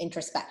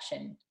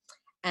 introspection.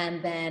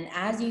 And then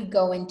as you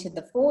go into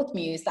the fourth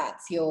muse,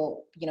 that's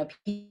your,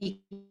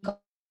 peak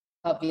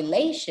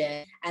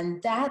ovulation.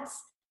 And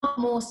that's not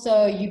more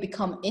so you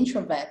become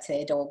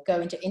introverted or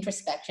go into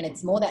introspection.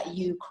 It's more that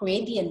you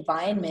create the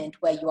environment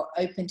where you are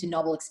open to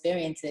novel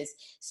experiences.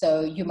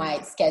 So you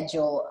might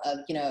schedule,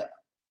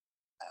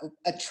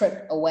 a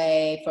trip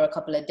away for a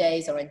couple of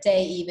days or a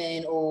day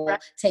even, or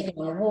taking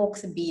on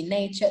walks and be in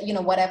nature,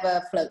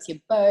 whatever floats your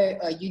boat,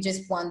 or you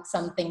just want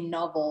something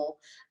novel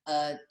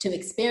to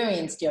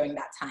experience during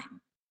that time.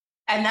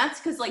 And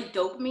that's because like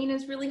dopamine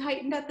is really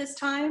heightened at this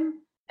time.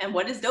 And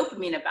what is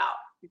dopamine about?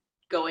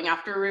 Going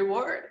after a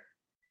reward,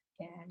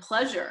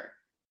 pleasure,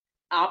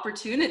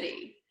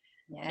 opportunity,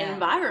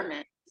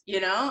 environment,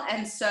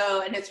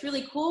 and it's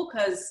really cool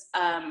because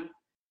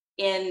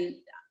in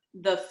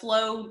the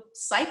flow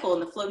cycle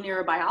and the flow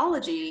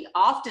neurobiology,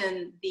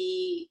 often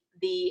the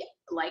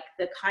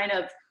kind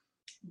of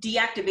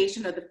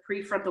deactivation of the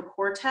prefrontal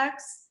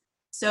cortex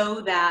so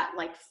that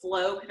like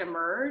flow can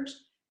emerge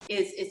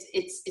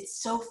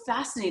it's so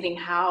fascinating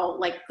how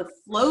like the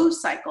flow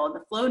cycle and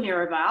the flow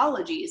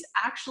neurobiology is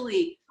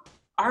actually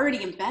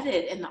already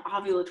embedded in the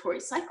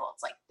ovulatory cycle.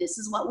 It's like, this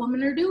is what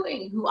women are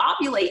doing who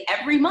ovulate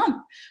every month.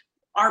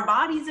 Our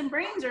bodies and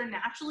brains are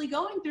naturally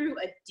going through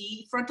a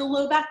deep frontal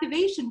lobe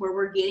activation where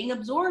we're getting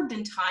absorbed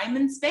in time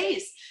and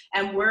space.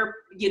 And we're,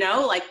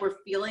 we're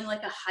feeling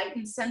like a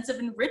heightened sense of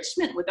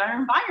enrichment with our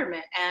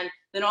environment. And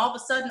then all of a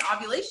sudden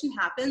ovulation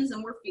happens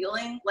and we're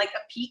feeling like a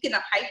peak and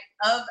a height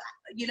of,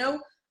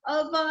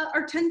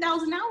 our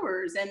 10,000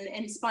 hours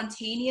and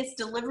spontaneous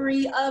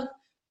delivery of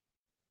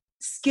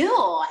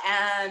skill.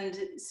 And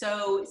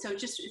so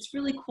it's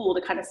really cool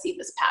to kind of see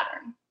this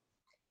pattern.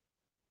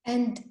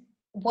 And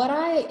what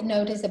I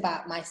notice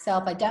about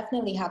myself, I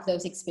definitely have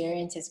those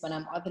experiences when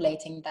I'm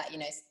ovulating that,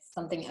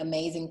 something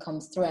amazing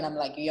comes through and I'm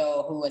like,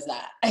 yo, who was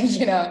that?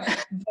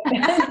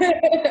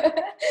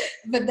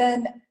 But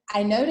then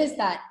I notice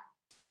that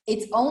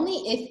it's only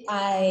if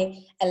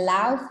I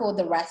allow for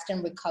the rest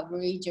and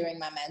recovery during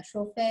my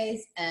menstrual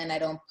phase and I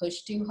don't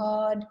push too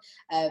hard,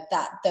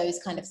 that those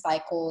kind of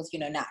cycles,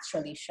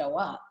 naturally show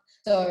up.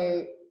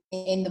 So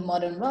in the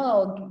modern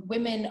world,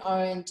 women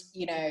aren't,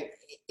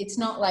 it's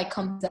not like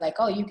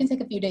oh, you can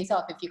take a few days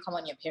off if you come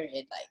on your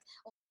period.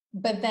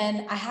 But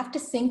then I have to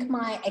sync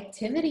my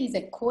activities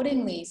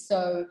accordingly.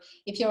 So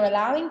if you're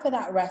allowing for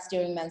that rest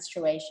during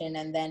menstruation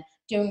and then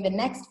during the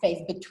next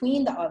phase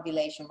between the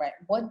ovulation, right,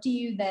 what do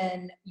you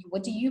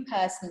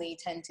personally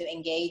tend to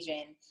engage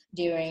in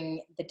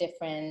during the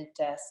different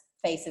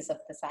phases of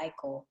the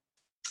cycle?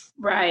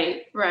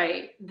 Right.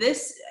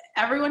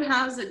 Everyone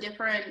has a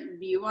different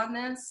view on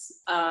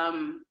this.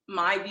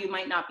 My view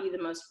might not be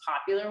the most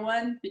popular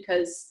one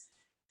because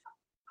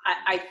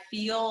I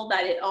feel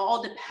that it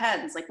all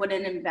depends. Like what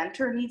an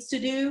inventor needs to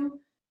do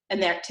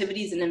and the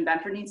activities an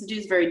inventor needs to do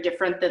is very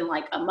different than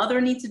like a mother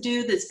needs to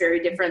do. That's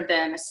very different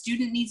than a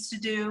student needs to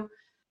do.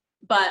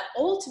 But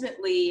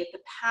ultimately, if the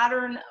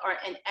pattern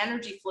and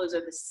energy flows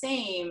are the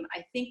same,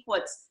 I think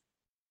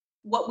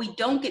what we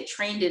don't get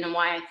trained in and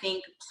why I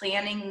think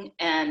planning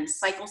and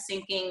cycle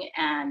syncing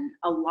and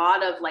a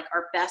lot of like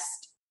our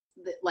best,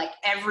 like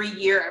every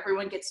year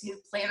everyone gets new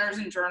planners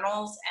and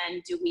journals,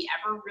 and do we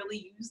ever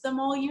really use them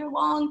all year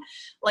long?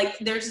 Like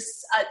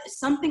there's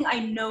something I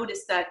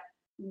noticed that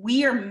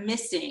we are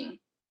missing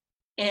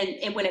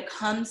and when it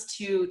comes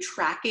to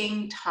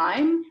tracking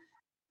time.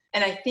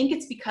 And I think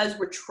it's because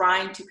we're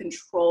trying to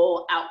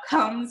control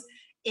outcomes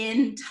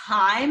in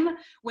time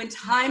when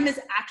time is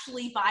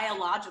actually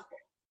biological.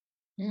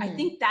 I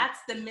think that's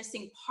the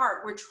missing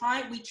part. We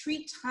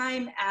treat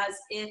time as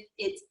if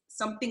it's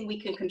something we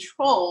can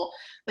control,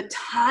 but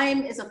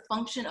time is a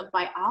function of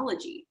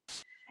biology.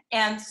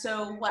 And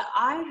so what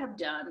I have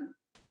done,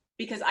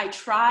 because I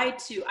tried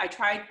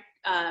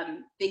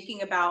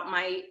thinking about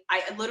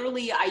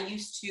I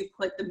used to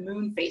put the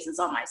moon phases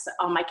on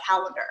my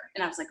calendar.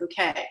 And I was like,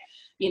 okay,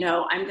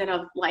 I'm going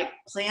to like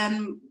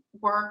plan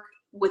work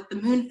with the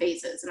moon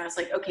phases. And I was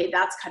like, okay,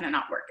 that's kind of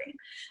not working.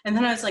 And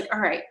then I was like,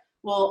 all right,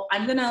 well,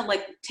 I'm going to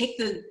like take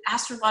the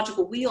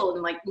astrological wheel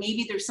and like,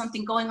 maybe there's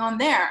something going on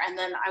there. And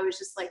then I was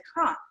just like,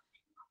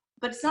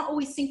 but it's not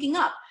always syncing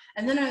up.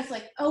 And then I was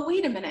like, oh,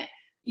 wait a minute.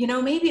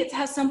 Maybe it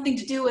has something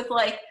to do with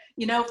like,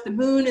 if the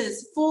moon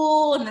is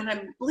full and then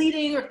I'm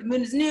bleeding, or if the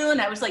moon is new.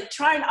 And I was like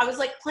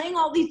playing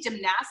all these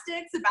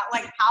gymnastics about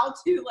like how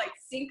to like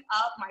sync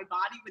up my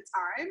body with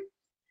time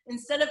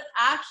instead of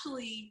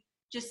actually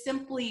just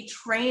simply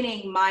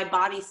training my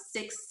body's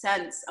sixth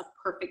sense of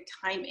perfect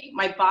timing,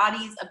 my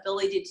body's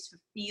ability to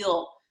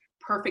feel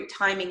perfect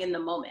timing in the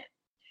moment.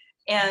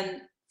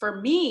 And for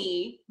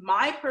me,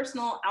 my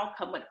personal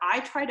outcome, when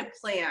I try to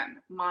plan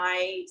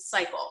my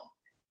cycle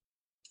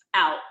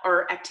out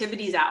or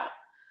activities out,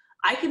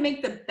 I can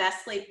make the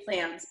best laid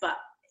plans, but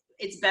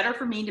it's better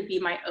for me to be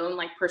my own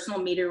like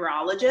personal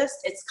meteorologist.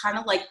 It's kind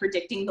of like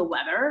predicting the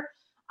weather.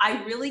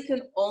 I really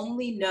can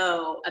only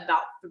know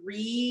about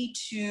 3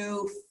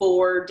 to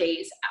 4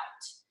 days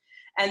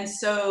out. And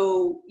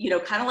so, you know,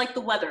 kind of like the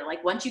weather,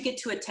 like once you get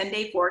to a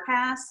 10-day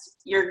forecast,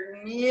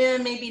 you're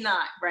maybe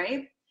not,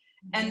 right?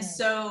 And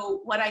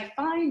so what I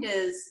find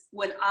is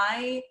when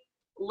I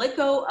let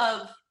go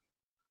of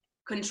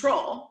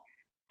control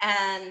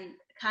and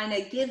kind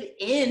of give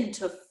in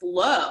to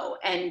flow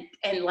and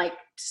like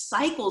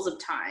cycles of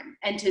time,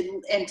 and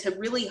to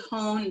really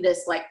hone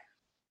this like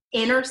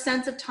inner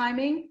sense of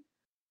timing,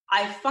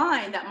 I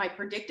find that my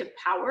predictive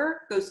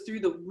power goes through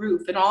the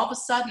roof. And all of a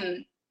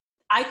sudden,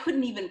 I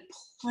couldn't even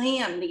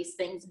plan these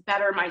things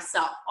better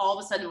myself. All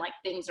of a sudden, like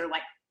things are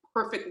like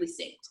perfectly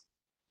synced.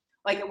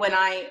 Like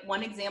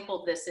one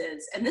example of this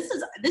is, and this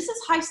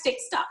is high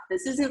stakes stuff.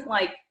 This isn't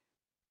like,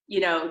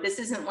 you know, this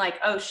isn't like,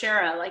 oh,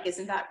 Shara, like,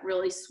 isn't that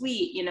really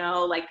sweet? You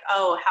know, like,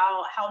 oh,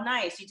 how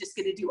nice. You just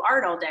get to do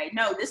art all day.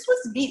 No, this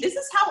was me. This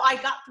is how I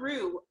got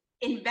through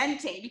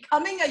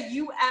becoming a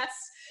US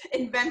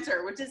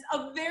inventor, which is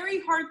a very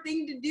hard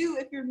thing to do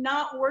if you're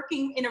not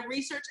working in a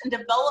research and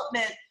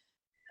development,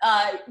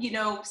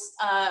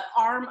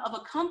 arm of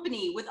a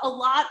company with a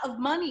lot of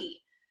money.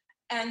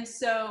 And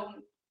so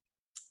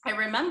I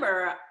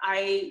remember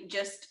I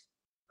just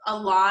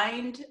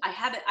aligned. I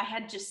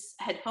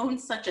had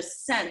honed such a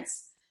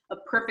sense of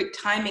perfect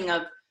timing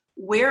of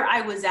where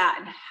I was at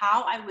and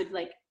how I would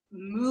like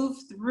move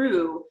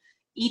through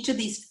each of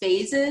these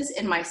phases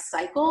in my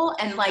cycle.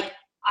 And like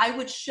I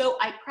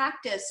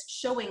practice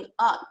showing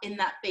up in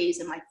that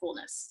phase in my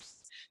fullness.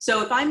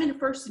 So if I'm in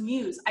first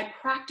muse, I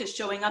practice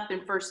showing up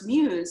in first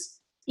muse,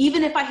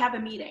 even if I have a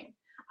meeting.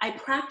 I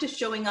practice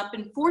showing up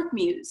in fourth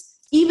muse,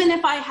 even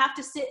if I have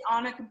to sit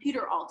on a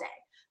computer all day.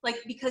 Like,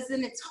 because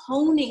then it's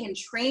honing and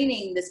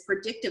training this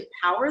predictive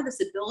power,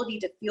 this ability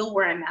to feel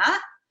where I'm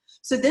at.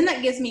 So then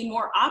that gives me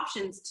more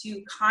options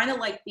to kind of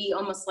like be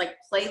almost like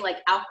play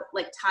like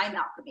time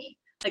alchemy.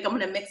 Like I'm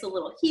going to mix a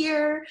little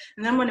here,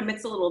 and then I'm going to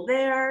mix a little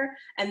there.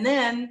 And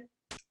then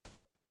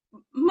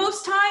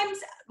most times,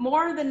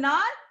 more than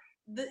not,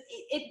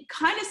 it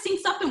kind of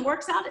syncs up and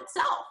works out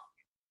itself.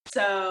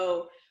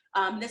 So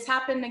this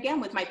happened again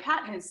with my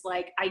patent. It's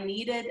like I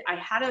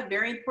had a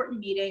very important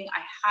meeting.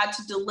 I had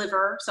to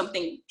deliver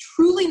something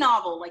truly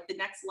novel, like the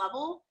next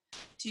level,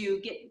 to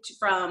get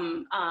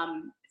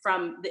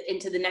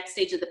into the next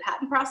stage of the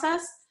patent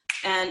process.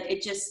 And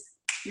it just,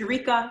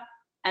 eureka.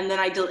 And then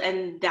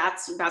and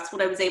that's what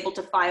I was able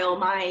to file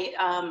my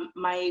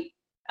my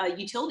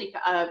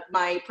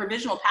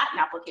provisional patent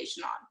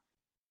application on.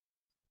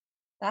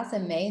 That's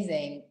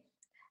amazing.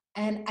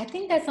 And I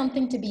think there's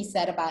something to be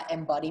said about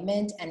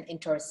embodiment and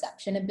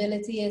interoception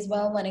ability as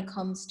well when it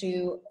comes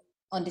to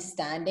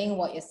understanding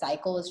what your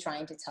cycle is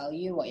trying to tell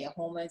you, what your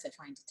hormones are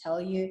trying to tell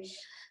you,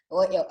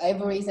 what your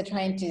ovaries are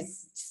trying to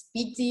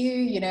speak to you.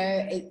 You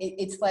know,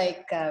 it's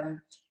like,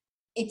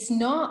 it's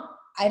not,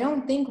 I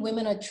don't think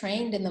women are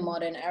trained in the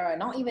modern era,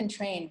 not even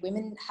trained.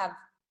 Women have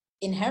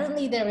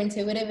inherently, they're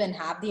intuitive and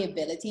have the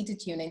ability to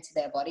tune into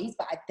their bodies,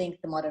 but I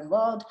think the modern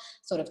world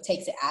sort of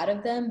takes it out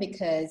of them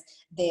because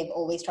they've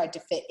always tried to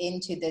fit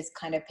into this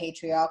kind of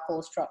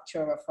patriarchal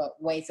structure of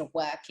ways of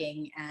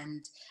working,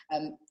 and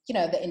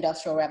the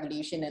Industrial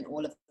Revolution and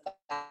all of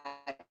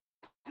that.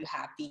 You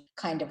have the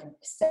kind of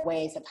set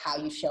ways of how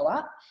you show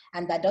up,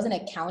 and that doesn't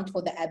account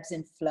for the ebbs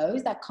and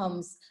flows that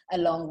comes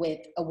along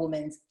with a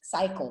woman's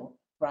cycle,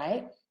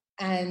 right?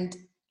 And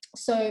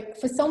so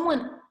for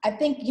someone, I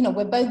think,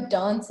 we're both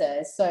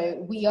dancers,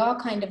 so we are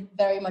kind of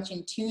very much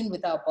in tune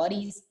with our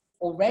bodies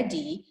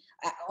already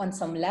on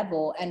some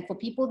level. And for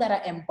people that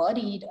are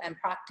embodied and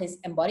practice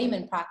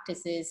embodiment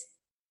practices,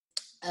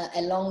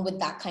 along with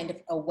that kind of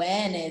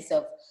awareness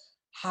of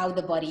how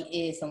the body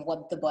is and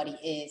what the body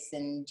is,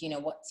 and,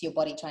 what's your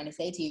body trying to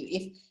say to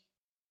you.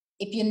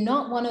 If you're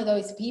not one of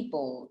those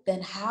people,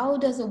 then how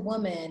does a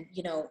woman,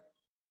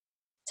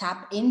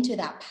 tap into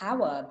that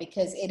power?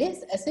 Because it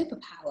is a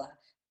superpower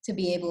to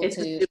be able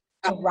to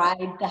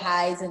ride the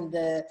highs and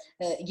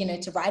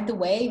to ride the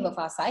wave of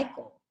our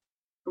cycle.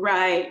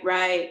 Right.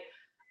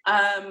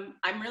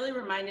 I'm really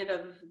reminded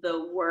of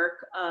the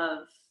work of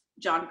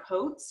John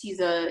Coates. He's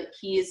a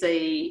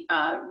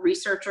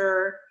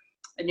researcher,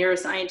 a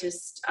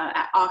neuroscientist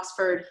at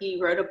Oxford.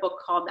 He wrote a book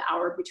called The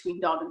Hour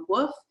Between Dog and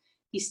Wolf.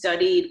 He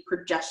studied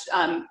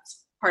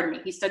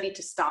he studied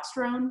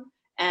testosterone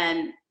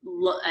and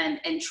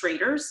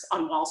traders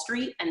on Wall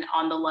Street and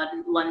on the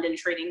London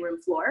trading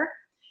room floor.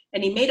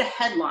 And he made a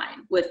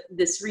headline with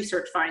this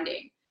research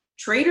finding: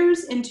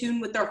 traders in tune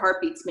with their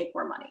heartbeats make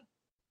more money.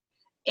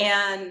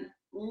 And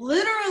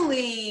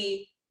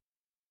literally,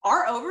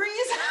 our ovaries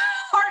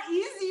are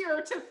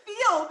easier to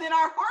feel than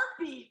our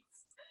heartbeats.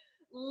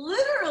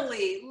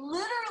 Literally,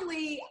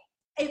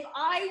 if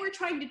I were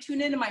trying to tune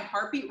into my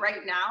heartbeat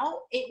right now,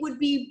 it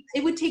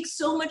would take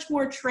so much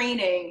more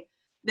training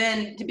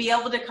than to be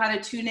able to kind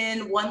of tune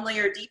in one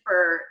layer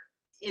deeper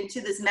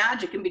into this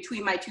magic in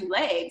between my two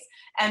legs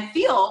and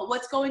feel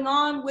what's going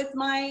on with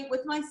my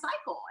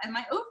cycle and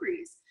my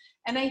ovaries.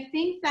 And I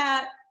think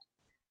that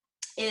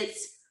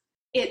it's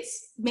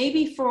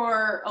maybe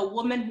for a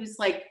woman who's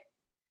like,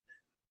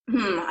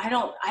 I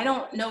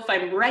don't know if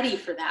I'm ready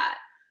for that.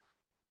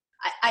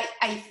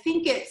 I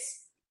think it's,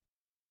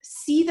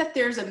 see that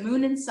there's a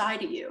moon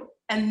inside of you,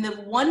 and the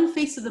one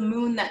face of the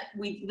moon that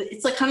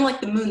it's like kind of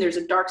like the moon, there's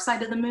a dark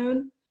side of the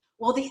moon.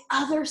 Well, the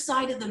other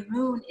side of the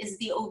moon is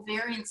the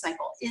ovarian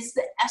cycle, is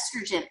the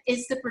estrogen,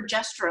 is the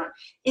progesterone,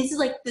 is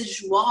like the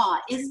joie,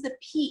 is the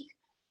peak.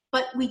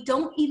 But we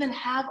don't even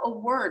have a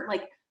word.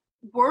 Like,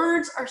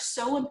 words are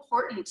so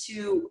important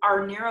to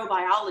our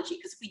neurobiology,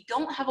 because if we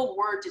don't have a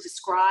word to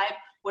describe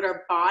what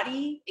our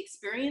body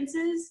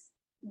experiences,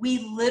 we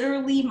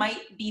literally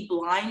might be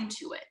blind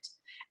to it.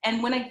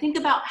 And when I think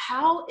about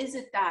how is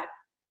it that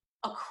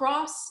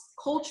across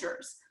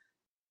cultures,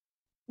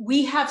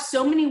 we have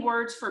so many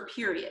words for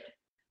period.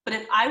 But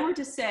if I were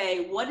to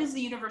say, what is the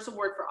universal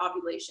word for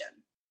ovulation?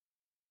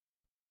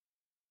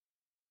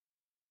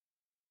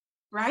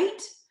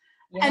 Right?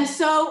 Yeah. And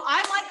so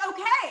I'm like,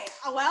 okay,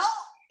 well,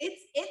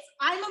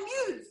 I'm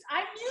amused.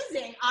 I'm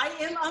musing. I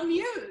am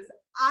amused.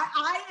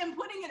 I am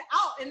putting it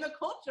out in the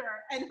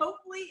culture, and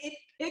hopefully it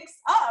picks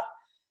up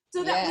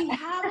so that we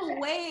have a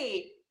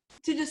way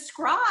to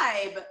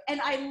describe.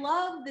 And I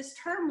love this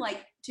term,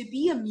 like, to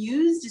be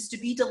amused is to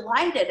be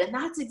delighted. And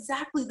that's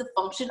exactly the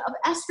function of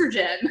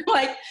estrogen.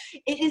 Like,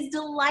 it is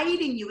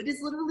delighting you. It is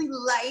literally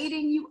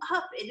lighting you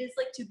up. It is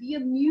like, to be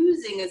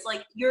amusing is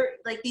like, you're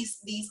like these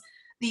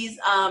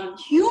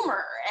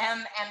humor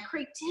and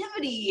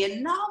creativity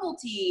and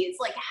novelty is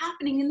like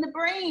happening in the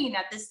brain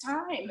at this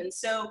time. And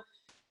so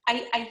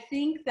I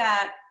think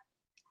that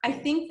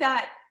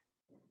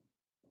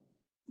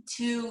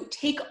to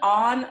take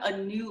on a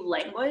new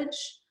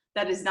language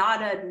that is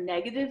not a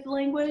negative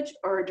language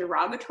or a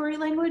derogatory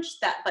language,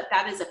 but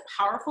that is a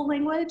powerful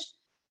language,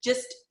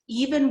 just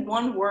even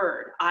one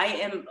word,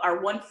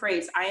 or one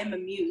phrase, I am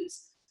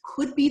amused,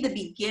 could be the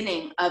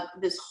beginning of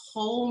this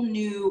whole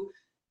new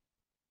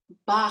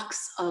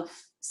box of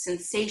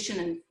sensation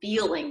and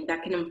feeling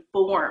that can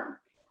inform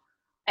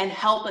and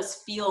help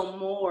us feel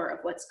more of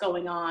what's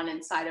going on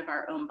inside of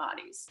our own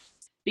bodies.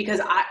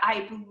 Because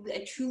I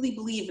truly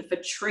believe if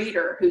a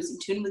trader who's in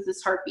tune with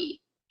his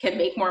heartbeat can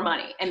make more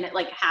money and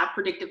like have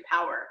predictive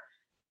power,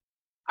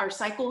 our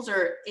cycles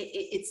are,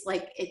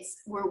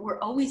 we're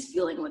always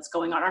feeling what's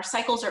going on. Our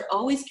cycles are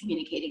always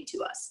communicating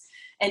to us.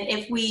 And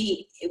if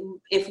we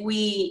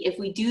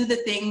do the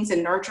things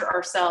and nurture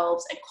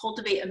ourselves and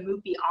cultivate and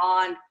move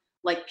beyond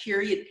like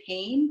period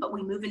pain, but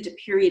we move into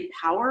period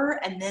power,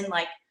 and then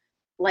like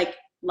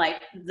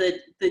the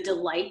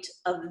delight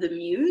of the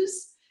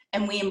muse,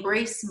 and we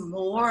embrace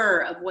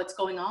more of what's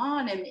going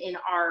on in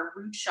our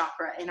root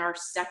chakra, in our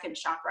second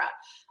chakra.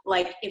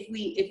 Like if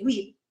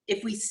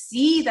we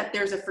see that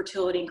there's a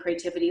fertility and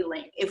creativity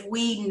link, if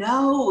we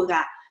know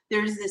that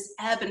there's this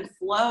ebb and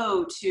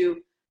flow to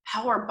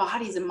how our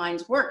bodies and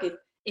minds work,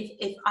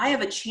 if I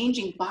have a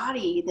changing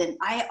body, then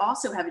I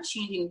also have a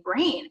changing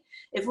brain.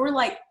 If we're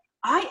like,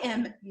 I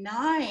am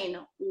 9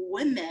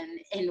 women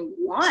in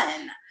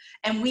one,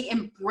 and we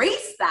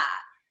embrace that,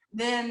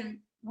 then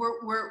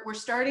we're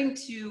starting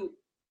to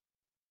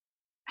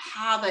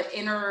have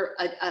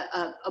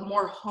a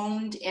more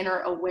honed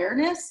inner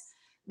awareness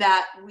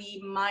that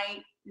we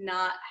might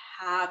not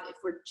have if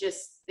we're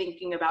just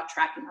thinking about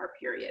tracking our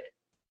period.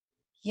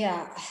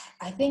 Yeah,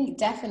 I think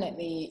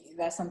definitely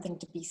there's something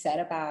to be said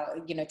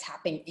about,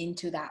 tapping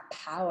into that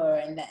power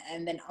and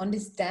then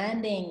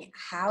understanding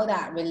how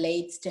that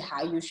relates to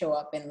how you show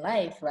up in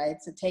life, right?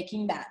 So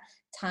taking that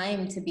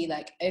time to be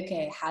like,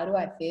 okay, how do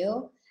I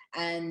feel?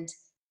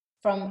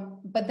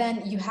 But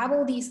then you have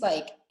all these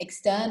like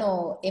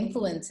external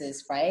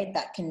influences, right,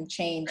 that can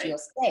change your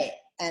state.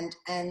 And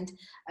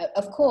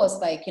of course,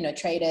 like,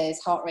 traders,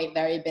 heart rate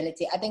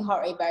variability. I think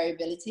heart rate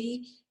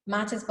variability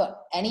matters for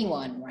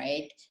anyone,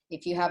 right?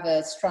 If you have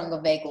a stronger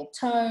vagal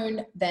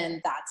tone,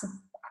 then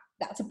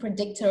that's a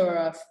predictor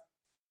of,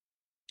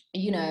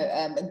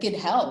 good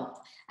health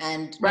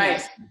and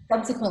right.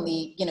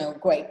 Subsequently,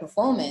 great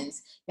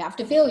performance. You have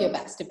to feel your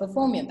best to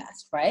perform your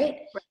best, right?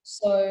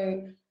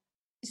 So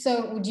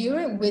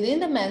within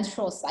the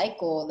menstrual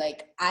cycle,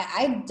 like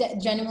I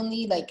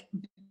genuinely, like,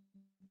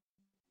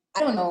 I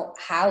don't know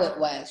how it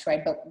works,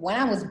 right? But when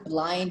I was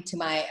blind to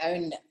my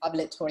own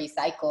ovulatory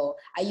cycle,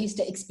 I used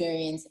to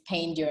experience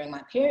pain during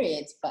my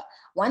periods. But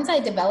once I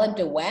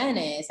developed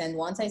awareness and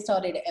once I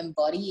started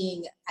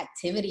embodying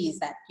activities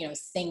that,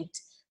 synced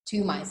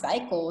to my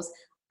cycles,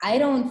 I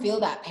don't feel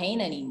that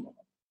pain anymore.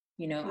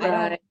 Right.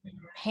 I don't feel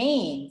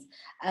pain.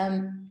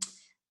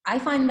 I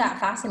find that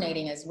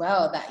fascinating as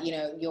well, that,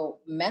 your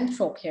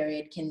menstrual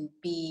period can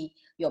be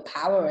your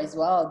power as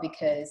well,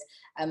 because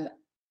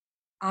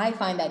I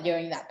find that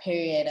during that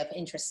period of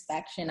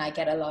introspection, I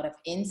get a lot of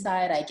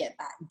insight. I get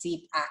that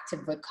deep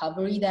active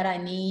recovery that I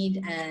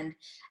need.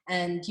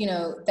 And, you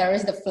know, there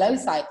is the flow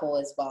cycle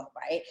as well,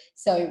 right?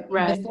 So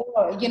Right.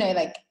 before, you know,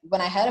 like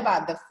when I heard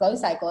about the flow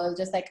cycle, I was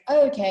just like,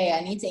 oh, okay, I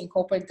need to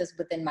incorporate this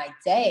within my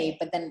day.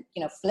 But then,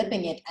 you know,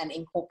 flipping it and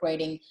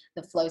incorporating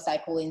the flow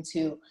cycle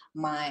into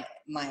my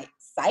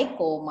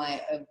cycle,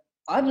 my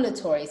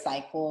ovulatory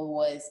cycle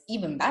was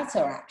even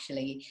better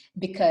actually,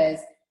 because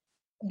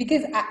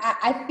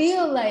I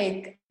feel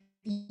like,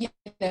 you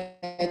know,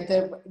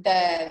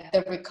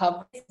 the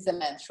recovery is a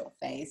menstrual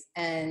phase,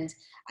 and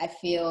I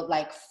feel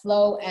like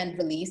flow and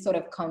release sort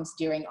of comes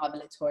during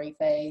ovulatory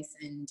phase,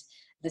 and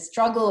the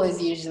struggle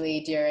is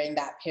usually during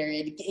that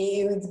period.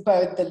 It's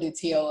both the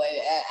luteal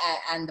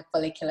and the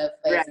follicular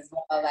phase Right. as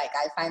well. Like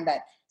I find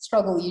that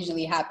struggle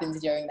usually happens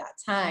during that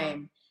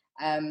time.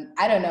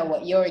 I don't know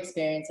what your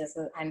experience is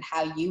and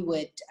how you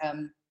would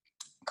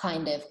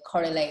kind of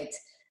correlate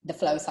the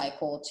flow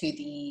cycle to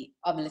the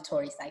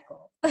ovulatory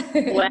cycle.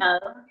 Well,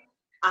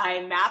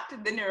 I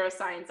mapped the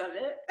neuroscience of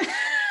it.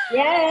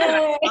 Yay!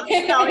 I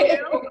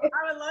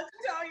would love to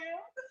tell you,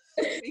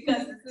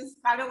 because this is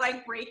kind of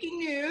like breaking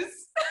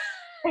news.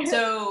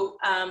 So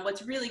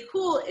what's really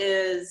cool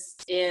is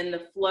in the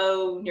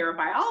flow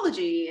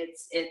neurobiology,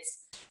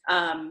 it's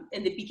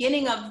in the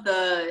beginning of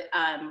the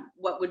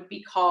what would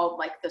be called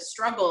like the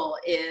struggle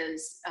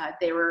is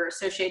they were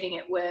associating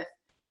it with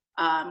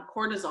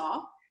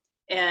cortisol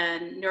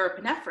and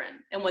norepinephrine.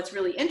 And what's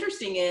really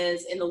interesting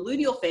is in the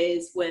luteal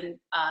phase, when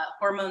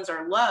hormones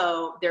are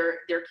low, there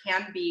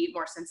can be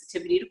more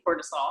sensitivity to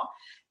cortisol.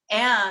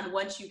 And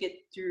once you get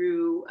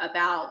through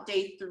about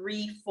day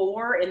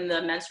 3-4 in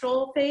the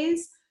menstrual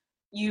phase,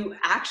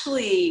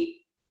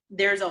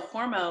 there's a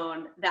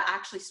hormone that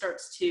actually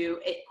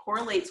it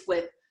correlates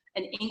with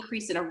an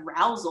increase in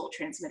arousal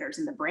transmitters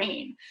in the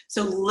brain.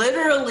 So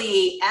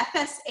literally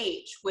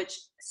FSH, which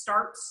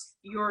starts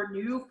your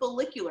new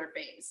follicular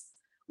phase,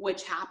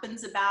 which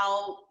happens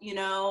about, you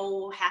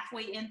know,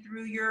 halfway in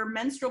through your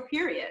menstrual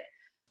period,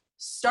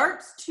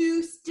 starts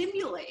to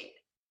stimulate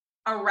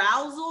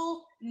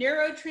arousal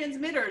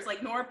neurotransmitters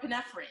like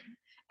norepinephrine.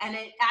 And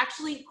it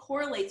actually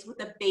correlates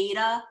with a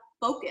beta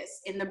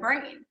focus in the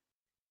brain.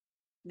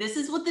 This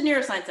is what the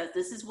neuroscience says.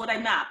 This is what I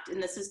mapped.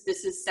 And this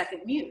is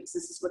second muse.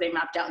 This is what I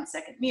mapped out in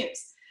second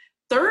muse.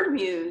 Third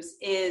muse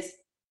is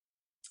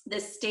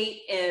this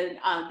state, and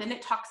then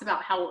it talks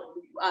about how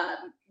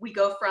we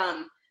go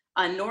from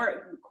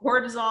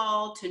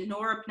cortisol to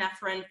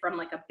norepinephrine from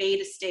like a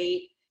beta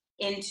state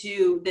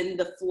into then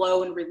the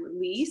flow and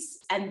release.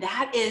 And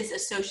that is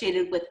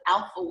associated with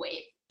alpha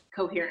wave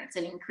coherence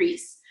and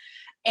increase.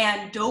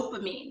 And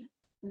dopamine.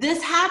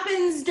 This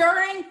happens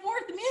during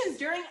fourth muse,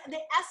 during the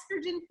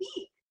estrogen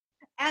peak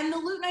and the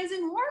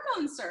luteinizing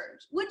hormone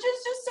surge, which is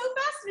just so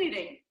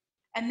fascinating.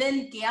 And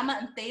then gamma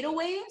and theta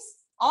waves,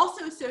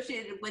 also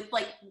associated with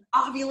like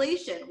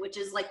ovulation, which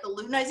is like the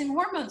luteinizing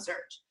hormone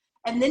surge.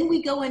 And then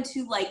we go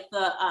into like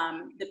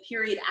the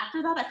period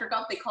after that. I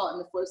forgot what they call it in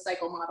the flow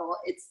cycle model.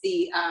 It's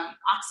the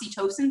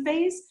oxytocin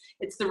phase.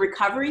 It's the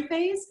recovery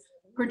phase.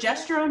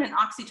 Progesterone and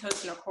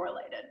oxytocin are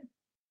correlated.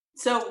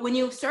 So when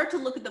you start to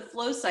look at the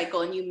flow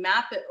cycle and you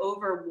map it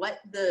over what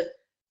the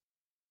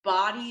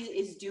body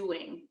is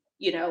doing,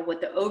 you know,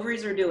 what the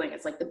ovaries are doing,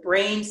 it's like the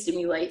brain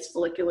stimulates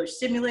follicular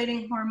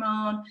stimulating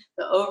hormone,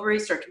 the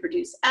ovaries start to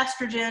produce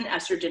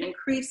estrogen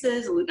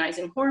increases,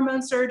 luteinizing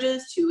hormone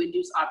surges to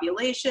induce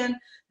ovulation,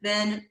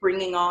 then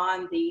bringing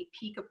on the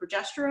peak of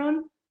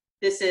progesterone.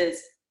 This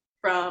is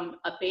from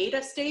a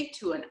beta state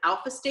to an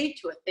alpha state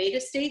to a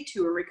theta state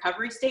to a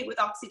recovery state with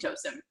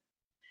oxytocin.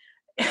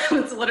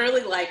 It's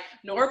literally like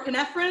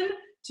norepinephrine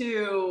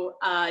to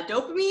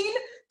dopamine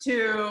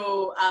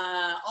to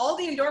all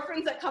the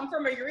endorphins that come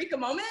from a eureka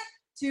moment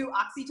to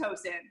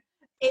oxytocin.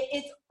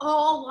 It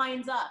all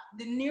lines up.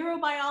 The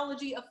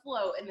neurobiology of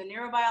flow and the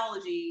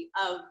neurobiology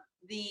of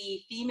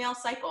the female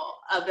cycle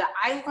of that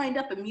I lined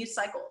up in muse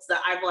cycles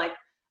that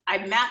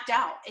I've mapped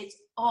out. It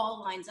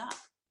all lines up.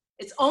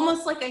 It's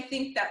almost like I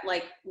think that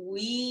like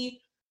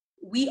we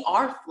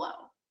are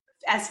flow.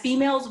 As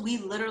females, we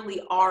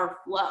literally are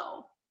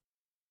flow.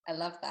 I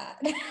love that.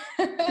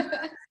 I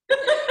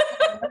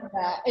love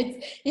that.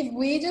 It's, if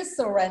we just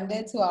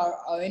surrender to our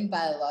own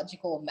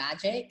biological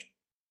magic,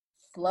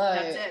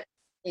 flow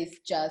is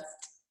just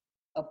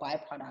a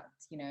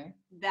byproduct, you know?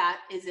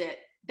 That is it.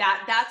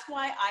 That's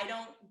why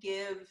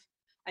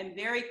I'm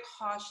very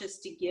cautious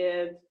to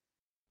give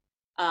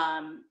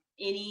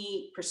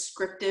any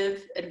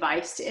prescriptive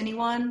advice to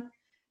anyone,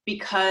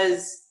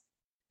 because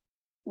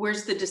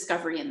where's the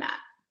discovery in that?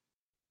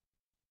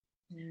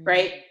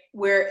 Right?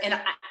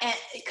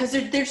 Because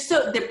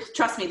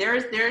trust me,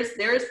 there's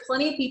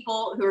plenty of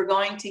people who are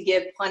going to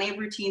give plenty of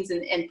routines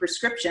and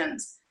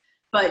prescriptions,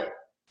 but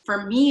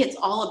for me, it's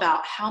all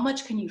about how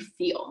much can you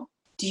feel?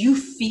 Do you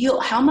feel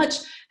how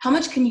much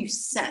can you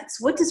sense?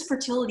 What does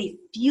fertility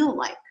feel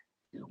like?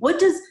 What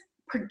does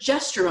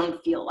progesterone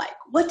feel like?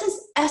 What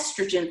does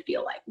estrogen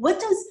feel like?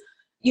 What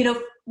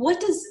what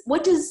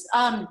does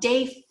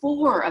day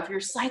 4 of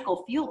your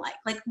cycle feel like?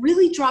 Like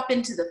really drop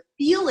into the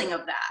feeling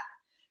of that,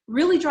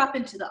 really drop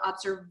into the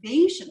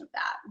observation of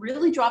that,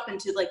 really drop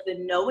into like the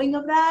knowing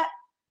of that,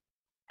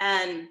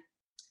 and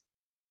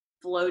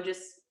flow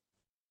just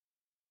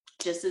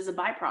is a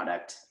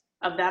byproduct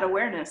of that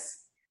awareness.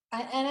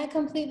 And I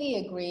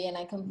completely agree, and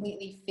I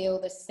completely feel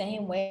the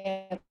same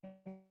way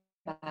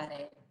about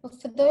it.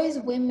 But for those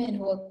women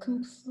who are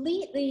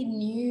completely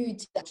new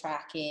to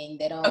tracking,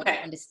 they don't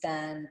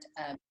understand,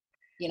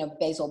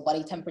 basal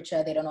body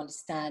temperature. They don't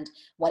understand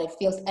what it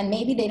feels, and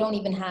maybe they don't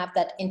even have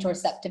that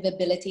interoceptive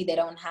ability. They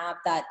don't have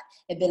that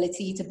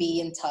ability to be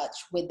in touch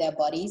with their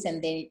bodies,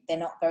 and they're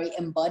not very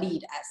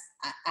embodied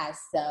as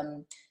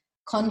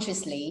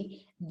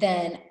consciously.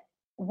 Then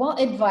what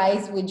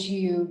advice would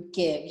you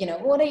give?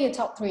 What are your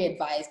top 3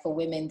 advice for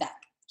women that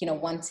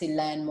want to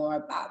learn more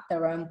about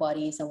their own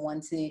bodies and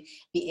want to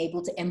be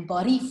able to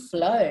embody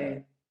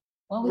flow?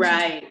 What would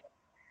you do?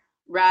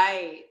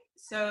 Right.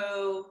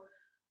 So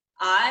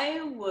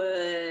I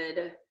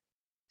would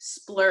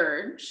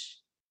splurge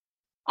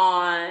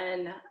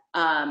on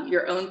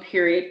your own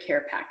period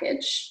care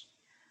package,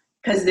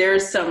 because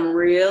there's some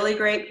really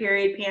great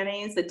period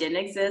panties that didn't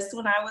exist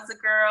when I was a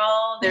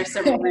girl. There's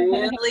some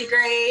really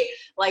great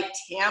like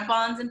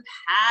tampons and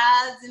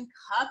pads and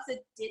cups that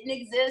didn't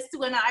exist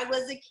when I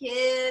was a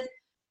kid.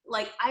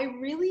 Like I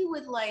really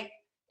would like,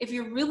 if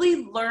you're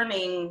really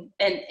learning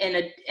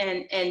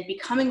and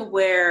becoming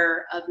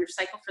aware of your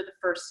cycle for the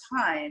first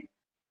time,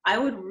 I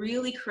would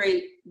really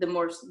create the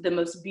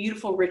most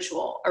beautiful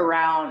ritual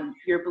around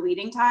your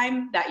bleeding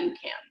time that you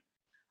can.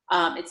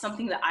 It's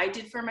something that I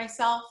did for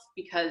myself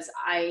because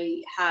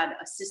I had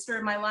a sister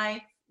in my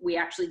life. We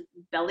actually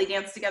belly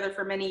danced together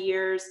for many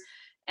years.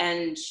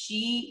 And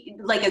she,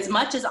 like, as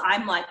much as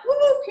I'm like,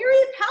 woo,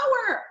 period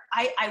power,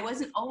 I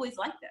wasn't always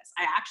like this.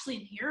 I actually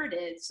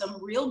inherited some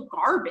real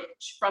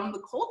garbage from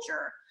the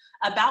culture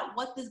about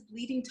what this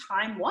bleeding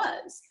time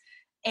was.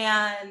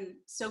 And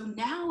so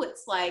now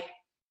it's like,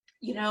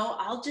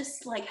 I'll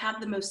just like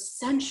have the most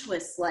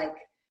sensuous, like,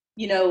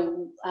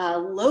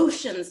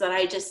 lotions that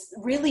I just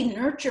really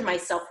nurture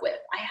myself with.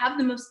 I have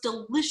the most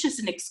delicious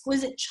and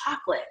exquisite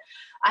chocolate.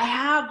 I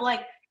have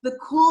like the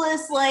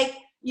coolest, like,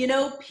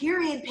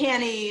 period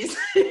panties,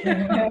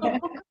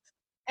 and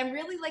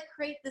really like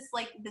create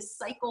this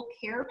cycle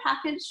care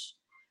package.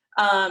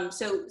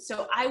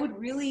 So I would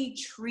really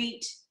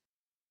treat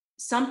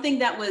something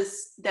that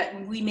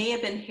we may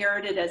have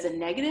inherited as a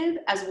negative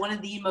as one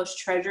of the most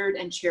treasured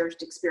and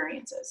cherished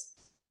experiences.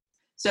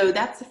 So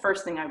that's the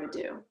first thing I would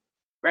do.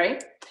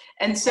 Right.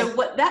 And so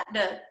what that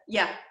does,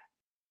 yeah.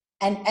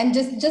 And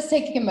just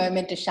taking a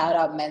moment to shout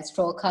out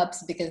menstrual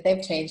cups, because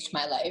they've changed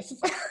my life.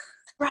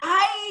 Right.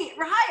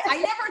 I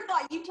never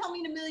thought, you'd tell me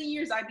in a million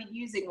years I'd be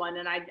using one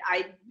and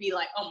I'd be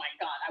like, oh my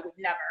God, I would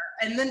never.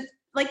 And then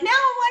like now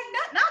I'm like,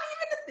 not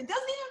even, it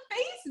doesn't even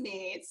faze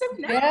me. It's so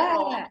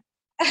natural.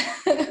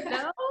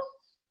 Yeah.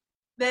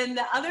 Then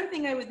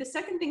the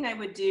second thing I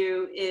would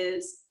do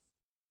is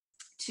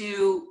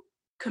to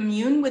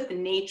commune with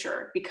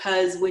nature,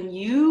 because when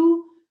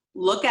you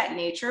look at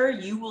nature,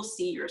 you will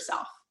see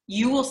yourself.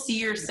 You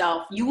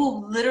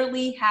will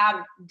literally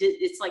have,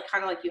 it's like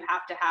kind of like you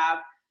have to have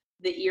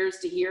the ears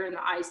to hear and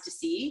the eyes to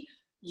see.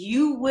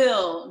 You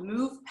will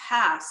move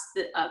past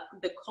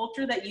the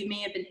culture that you may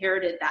have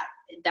inherited,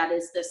 that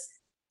is this,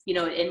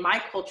 in my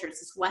culture,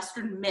 it's this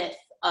Western myth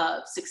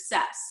of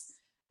success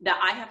that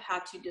I have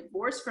had to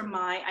divorce from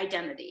my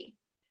identity.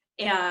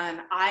 And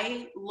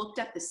I looked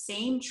at the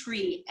same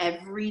tree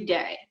every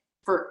day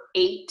for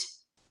 8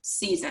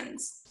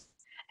 seasons.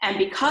 And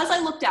because I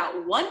looked at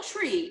one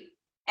tree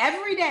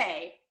every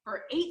day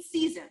for 8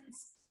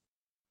 seasons,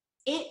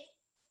 it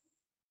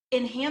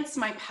enhanced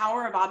my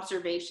power of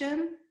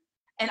observation.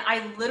 And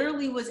I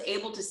literally was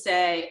able to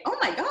say, oh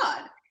my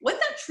God, what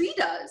that tree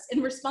does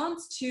in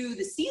response to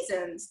the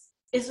seasons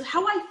is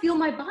how I feel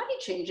my body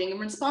changing in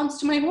response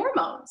to my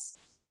hormones.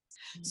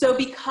 So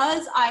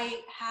because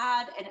I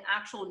had an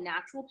actual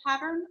natural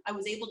pattern, I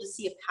was able to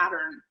see a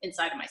pattern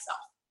inside of myself.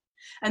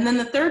 And then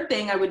the third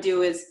thing I would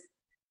do is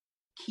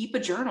keep a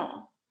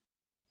journal.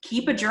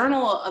 Keep a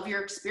journal of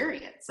your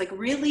experience. Like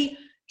really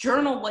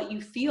journal what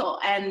you feel.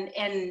 And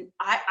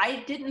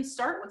I didn't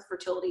start with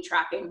fertility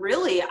tracking.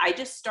 Really, I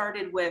just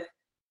started with,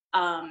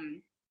 I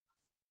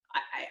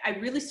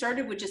really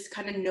started with just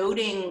kind of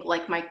noting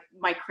like my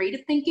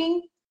creative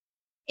thinking.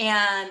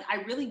 And I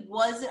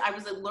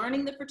was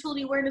learning the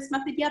fertility awareness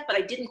method yet, but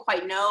I didn't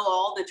quite know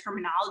all the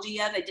terminology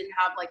yet. I didn't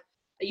have like,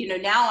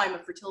 now I'm a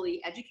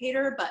fertility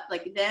educator, but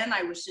like then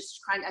I'm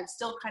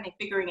still kind of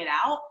figuring it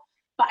out.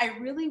 But I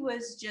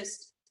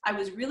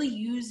was really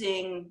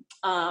using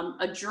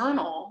a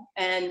journal.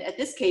 And at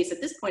this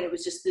point, it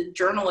was just the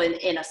journal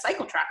in a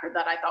cycle tracker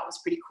that I thought was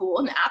pretty cool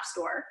in the App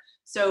Store.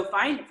 So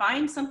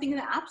find something in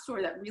the App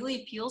Store that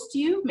really appeals to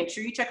you. Make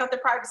sure you check out the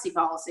privacy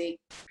policy.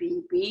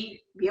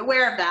 Be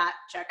aware of that.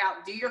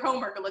 Do your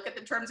homework and look at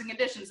the terms and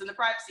conditions in the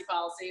privacy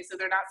policy, so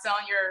they're not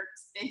selling your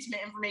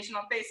intimate information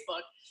on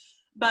Facebook.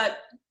 but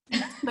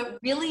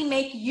really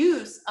make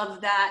use of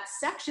that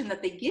section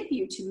that they give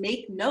you to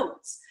make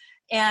notes.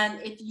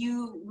 And if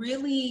you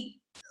really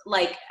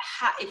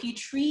if you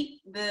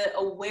treat the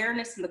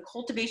awareness and the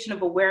cultivation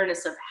of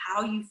awareness of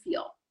how you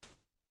feel,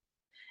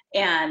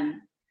 and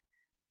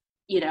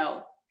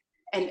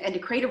and to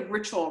create a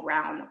ritual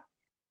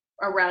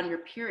around your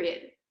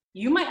period,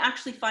 you might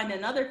actually find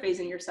another phase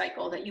in your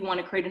cycle that you want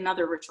to create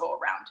another ritual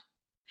around.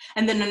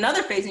 And then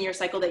another phase in your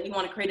cycle that you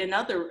want to create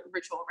another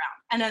ritual around.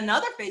 And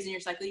another phase in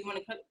your cycle you want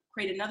to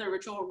create another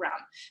ritual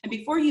around. And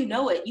before you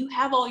know it, you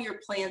have all your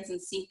plans and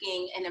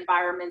syncing and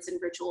environments and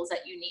rituals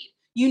that you need.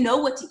 You know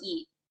what to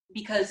eat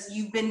because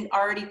you've been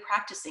already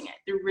practicing it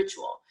through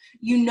ritual.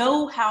 You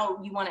know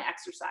how you want to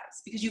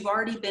exercise because you've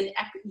already been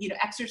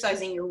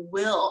exercising your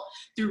will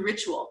through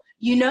ritual.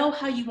 You know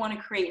how you want to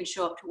create and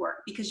show up to work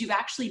because you've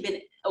actually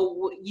been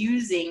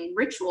using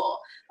ritual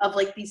of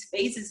like these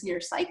phases in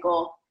your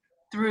cycle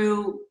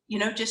through,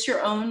 just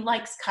your own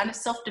kind of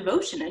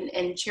self-devotion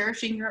and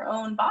cherishing your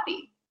own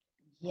body.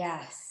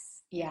 Yes.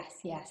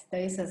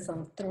 Those are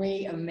some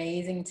 3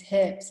 amazing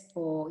tips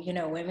for,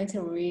 women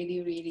to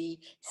really,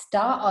 really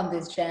start on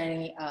this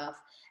journey of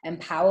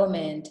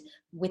empowerment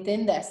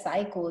within their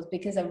cycles,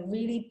 because I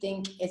really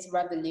think it's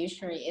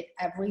revolutionary if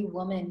every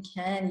woman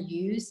can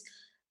use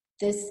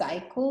this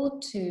cycle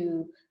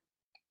to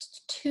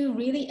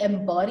really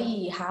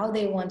embody how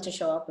they want to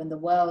show up in the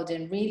world,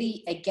 and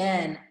really,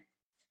 again,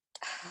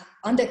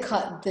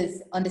 undercut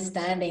this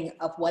understanding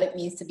of what it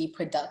means to be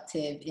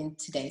productive in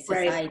today's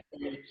society,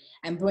 right,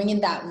 and bringing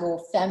that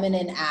more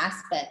feminine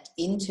aspect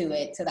into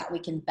it so that we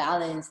can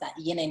balance that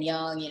yin and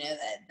yang,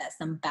 that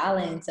some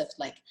balance of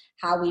like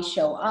how we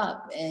show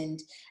up, and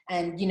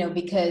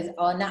because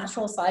our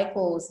natural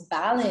cycles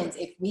balance,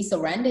 if we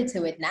surrender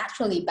to it,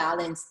 naturally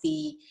balance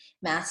the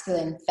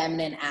masculine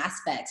feminine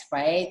aspects,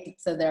 right?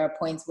 So there are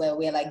points where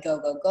we're like go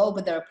go go,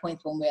 but there are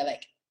points when we're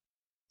like,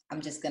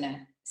 I'm just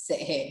gonna sit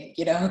here,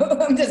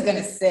 I'm just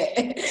gonna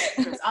sit.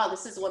 Oh,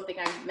 this is one thing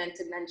I meant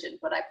to mention,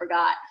 but I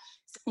forgot.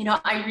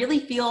 I really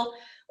feel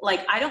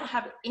like I don't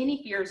have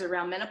any fears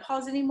around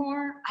menopause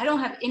anymore. I don't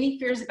have any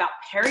fears about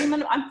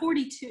perimenopause. I'm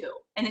 42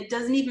 and it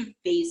doesn't even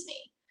faze me.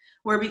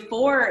 Where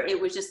before it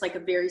was just like a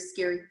very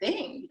scary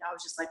thing. I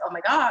was just like, oh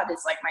my God,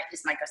 is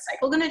my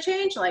cycle gonna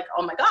change? Like,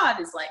 oh my God,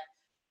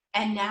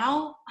 and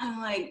now I'm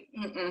like,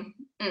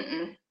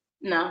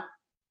 no.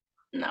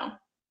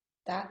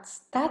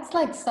 That's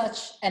like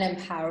such an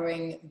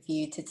empowering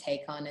view to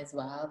take on as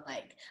well.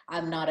 Like,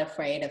 I'm not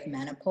afraid of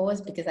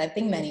menopause, because I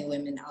think many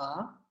women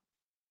are.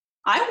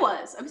 I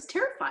was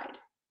terrified.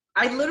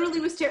 I literally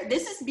was terrified.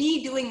 This is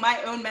me doing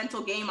my own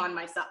mental game on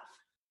myself.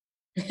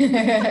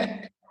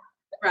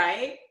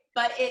 Right?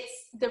 But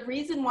it's the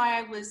reason why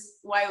I was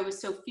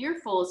so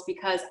fearful is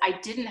because I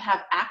didn't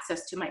have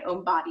access to my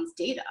own body's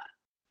data.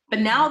 But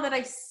now that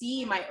I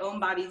see my own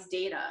body's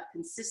data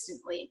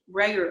consistently,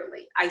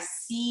 regularly, I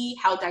see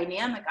how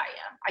dynamic I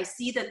am. I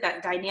see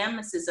that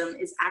dynamicism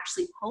is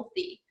actually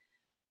healthy.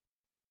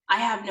 I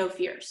have no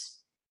fears.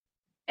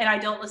 And I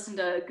don't listen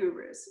to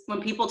gurus. When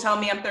people tell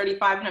me I'm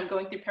 35 and I'm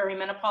going through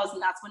perimenopause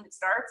and that's when it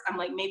starts, I'm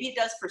like, maybe it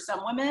does for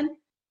some women.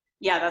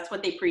 Yeah, that's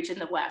what they preach in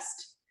the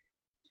West.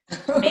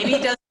 Maybe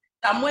it does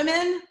for some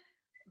women,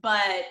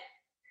 but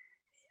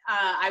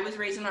I was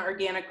raised in an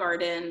organic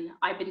garden.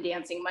 I've been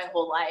dancing my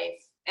whole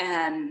life.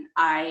 And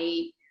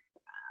I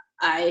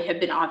have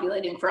been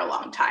ovulating for a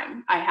long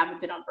time. I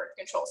haven't been on birth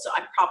control, so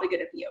I'm probably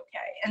going to be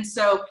okay. And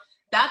so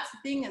that's the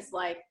thing, is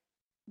like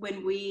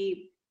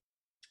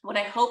what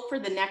I hope for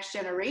the next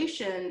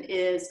generation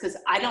is, because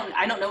I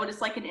don't know what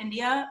it's like in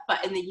India,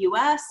 but in the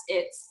US,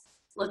 it's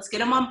let's get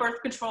them on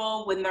birth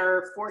control when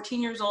they're 14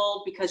 years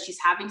old because she's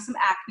having some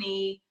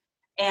acne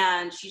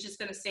and she's just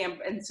going to stay on.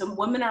 And some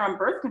women are on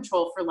birth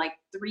control for like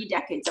 3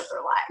 decades of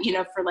their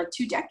life, for like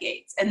 2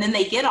 decades. And then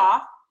they get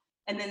off.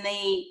 And then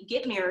they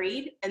get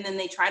married, and then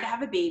they try to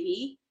have a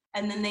baby,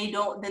 and then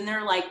then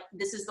they're like,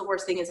 this is the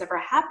worst thing that's ever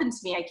happened to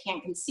me. I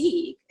can't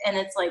conceive. And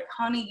it's like,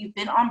 honey, you've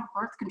been on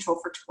birth control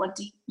for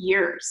 20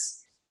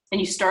 years and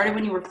you started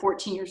when you were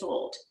 14 years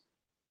old.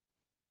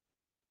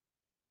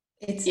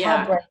 It's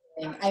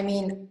heartbreaking. I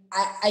mean,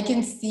 I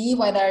can see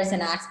why there's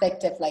an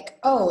aspect of like,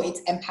 oh,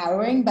 it's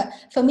empowering. But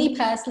for me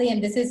personally,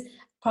 and this is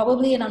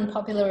probably an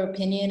unpopular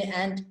opinion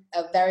and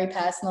a very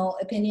personal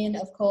opinion,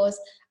 of course,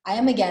 I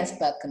am against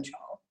birth control.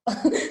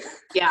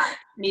 Yeah,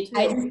 me too.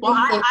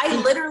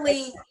 I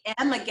literally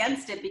am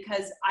against it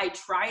because I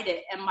tried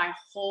it and my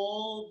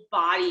whole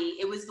body,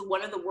 it was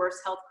one of the worst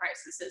health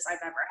crises I've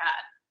ever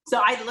had.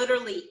 So I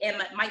literally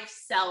my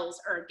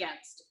cells are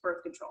against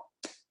birth control.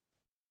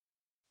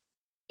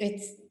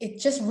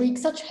 It just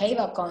wreaks such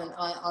havoc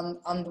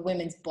on the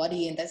women's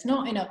body, and there's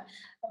not enough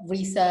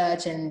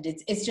research, and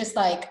it's just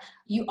like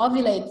you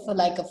ovulate for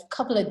like a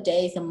couple of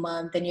days a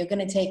month and you're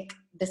going to take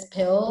this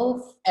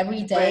pill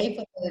every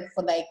day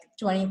for like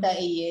 20-30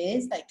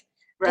 years. Like,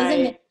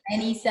 doesn't make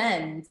any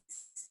sense.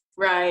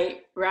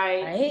 Right.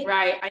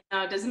 I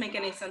know, it doesn't make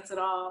any sense at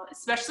all,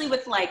 especially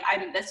with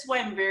that's why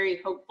I'm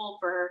very hopeful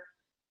for,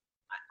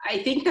 I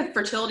think the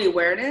fertility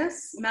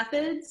awareness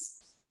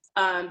methods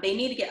they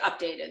need to get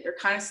updated. They're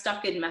kind of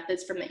stuck in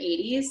methods from the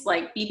 80s.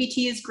 Like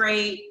BBT is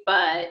great,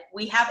 but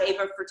we have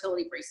Ava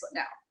fertility bracelet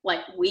now.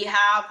 Like we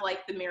have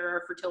like the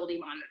mirror fertility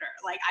monitor.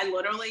 Like I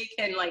literally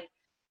can like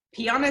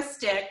pee on a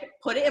stick,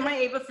 put it in my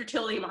Ava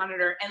fertility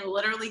monitor, and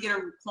literally get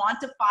a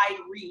quantified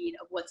read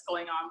of what's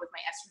going on with my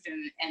estrogen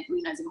and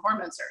luteinizing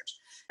hormone surge.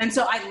 And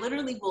so I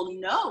literally will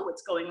know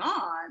what's going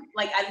on.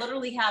 Like I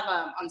literally have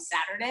on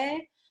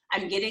Saturday,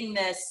 I'm getting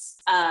this,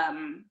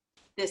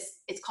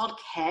 it's called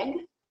KEG,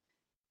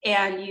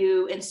 and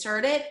you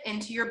insert it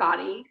into your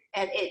body,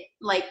 and it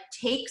like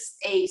takes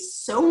a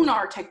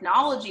sonar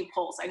technology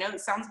pulse. I know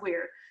that sounds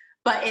weird,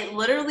 but it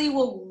literally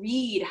will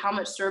read how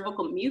much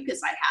cervical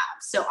mucus I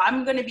have. So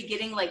I'm going to be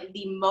getting like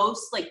the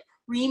most like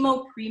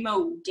primo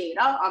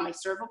data on my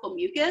cervical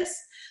mucus.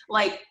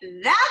 Like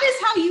that is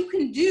how you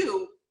can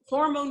do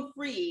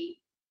hormone-free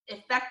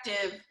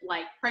effective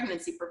like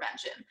pregnancy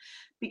prevention,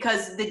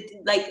 because the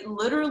like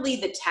literally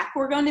the tech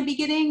we're going to be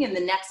getting in the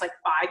next like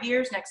 5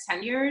 years, next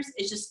 10 years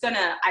is just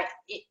gonna, I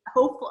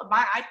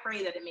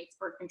pray that it makes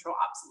birth control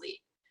obsolete,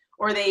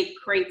 or they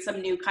create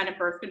some new kind of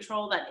birth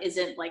control that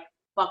isn't like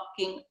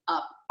fucking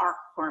up our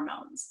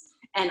hormones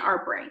and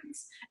our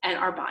brains and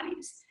our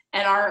bodies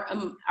and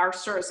our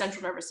sort of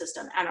central nervous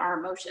system and our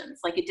emotions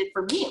like it did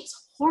for me. It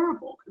was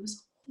horrible. It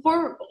was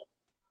horrible.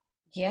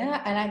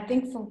 Yeah, and I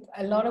think for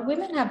a lot of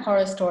women have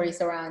horror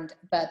stories around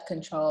birth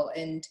control,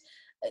 and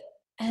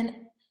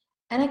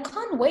I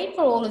can't wait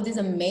for all of this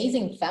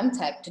amazing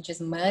femtech to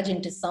just merge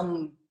into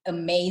some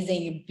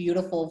amazing,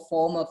 beautiful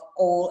form of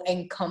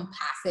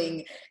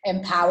all-encompassing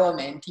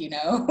empowerment, you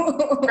know?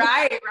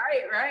 Right.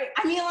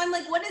 I mean, I'm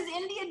like, what is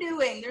India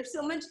doing? There's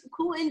so much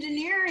cool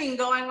engineering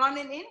going on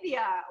in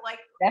India. Like,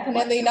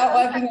 definitely not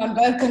working on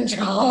birth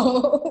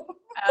control.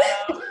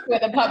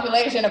 With a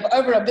population of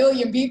over 1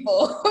 billion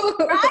people.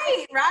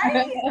 Right.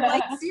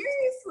 Like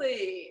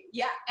seriously.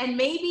 Yeah. And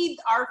maybe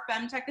our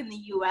femtech in the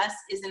US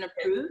isn't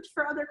approved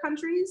for other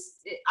countries.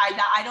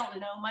 I don't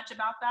know much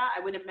about that. I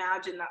would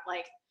imagine that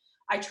like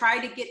I tried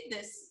to get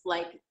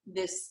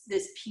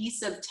this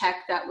piece of tech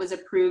that was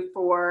approved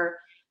for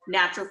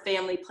natural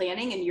family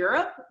planning in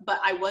Europe, but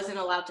I wasn't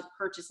allowed to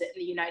purchase it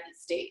in the United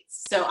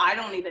States. So I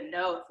don't even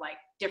know if like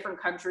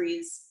different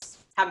countries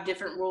have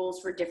different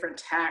rules for different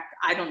tech.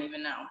 I don't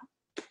even know.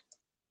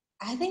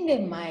 I think they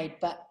might,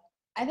 but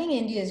I think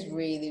India is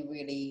really,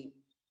 really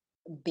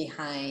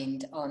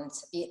behind on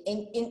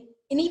in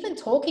even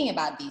talking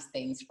about these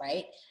things,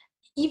 right?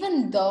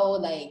 Even though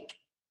like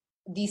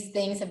these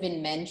things have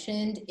been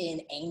mentioned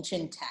in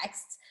ancient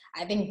texts,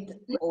 I think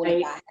all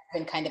of that has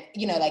been kind of,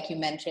 you know, like you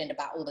mentioned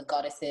about all the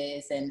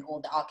goddesses and all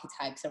the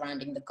archetypes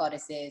surrounding the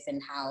goddesses and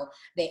how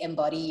they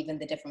embody even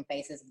the different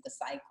phases of the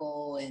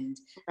cycle and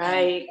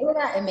all of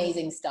that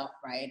amazing stuff,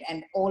 right?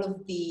 And all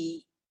of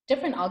the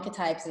different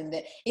archetypes, and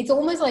it's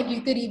almost like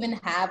you could even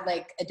have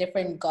like a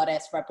different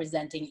goddess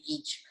representing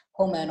each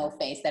hormonal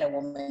phase that a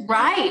woman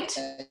goes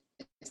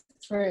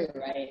through,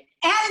 right?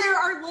 And there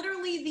are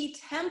literally the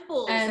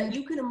temples that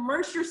you can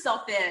immerse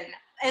yourself in,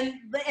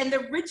 and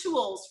the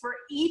rituals for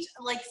each,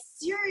 like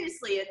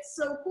seriously, it's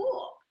so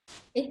cool.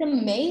 It's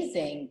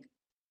amazing.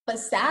 But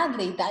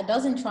sadly, that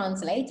doesn't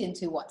translate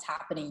into what's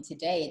happening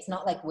today. It's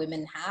not like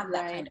women have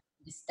that kind of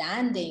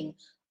understanding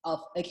of,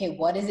 okay,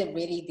 what is it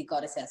really the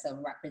goddesses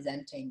are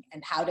representing,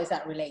 and how does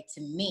that relate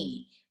to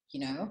me?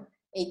 You know,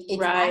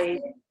 it's as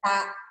if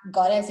that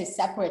goddess is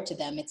separate to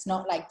them. It's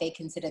not like they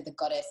consider the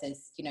goddess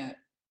as, you know,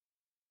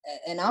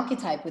 an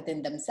archetype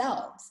within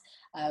themselves.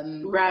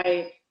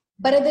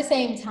 But at the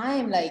same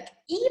time, like,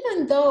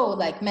 even though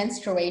like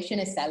menstruation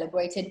is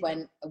celebrated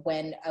when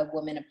a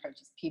woman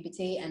approaches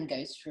puberty and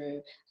goes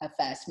through her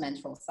first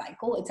menstrual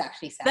cycle, it's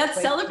actually celebrated.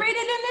 That's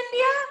celebrated in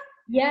India?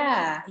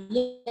 Yeah.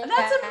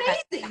 That's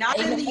amazing. Not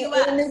in the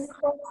US.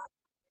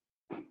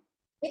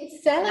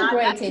 It's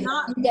celebrated.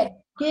 You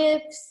get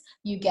gifts,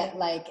 you get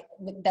like,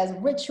 there's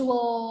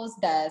rituals,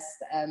 there's,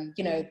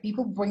 you know,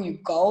 people bring you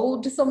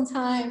gold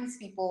sometimes.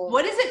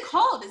 What is it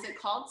called? Is it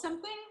called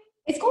something?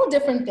 It's called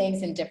different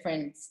things in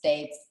different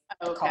states.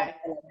 Okay.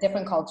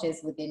 Different cultures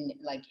within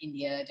like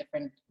India,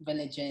 different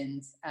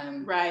religions.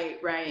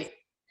 Right.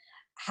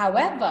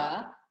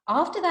 However,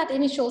 after that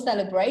initial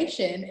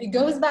celebration, it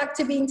goes back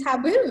to being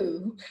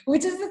taboo,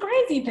 which is the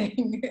crazy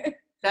thing.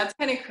 That's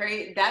kind of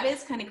crazy. That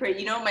is kind of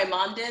crazy. You know what my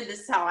mom did? This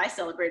is how I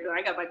celebrated when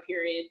I got my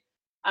period.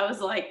 I was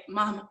like,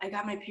 Mom, I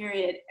got my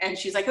period. And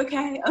she's like,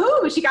 okay.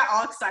 Oh, she got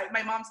all excited.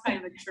 My mom's kind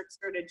of a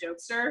trickster and a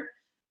jokester.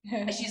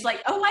 And she's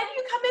like, oh, why do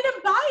you come in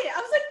and buy it? I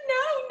was like, no,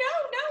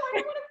 I don't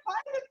want to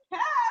buy the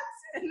cats.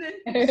 And then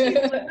she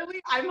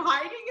literally, I'm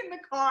hiding in the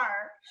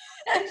car.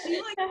 And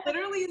she like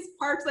literally is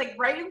parked like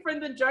right in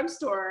front of the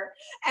drugstore.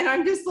 And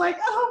I'm just like,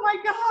 oh my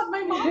God,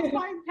 my mom's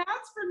buying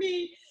cats for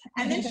me.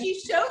 And then she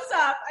shows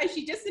up and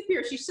she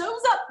disappears. She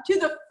shows up to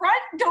the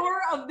front door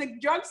of the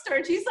drugstore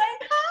and she's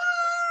like,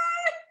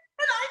 hi.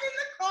 And I'm in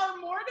the car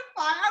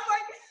mortified. I'm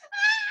like,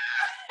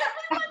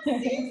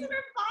 everyone sees and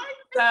are fine.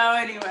 So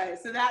anyway,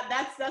 so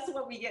that's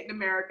what we get in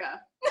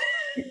America.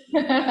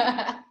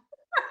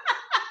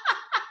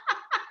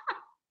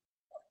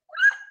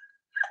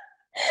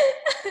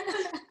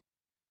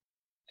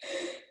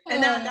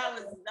 And that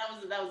was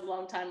a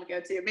long time ago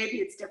too. Maybe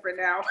it's different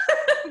now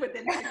with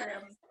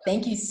Instagram.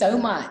 Thank you so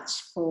much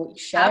for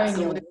sharing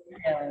your Absolutely.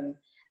 wisdom.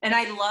 And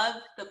I love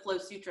the Flow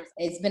Sutra.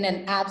 It's been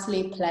an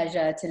absolute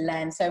pleasure to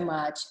learn so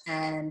much,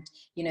 and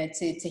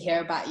to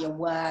hear about your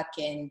work,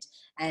 and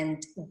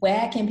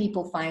where can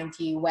people find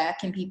you? Where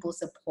can people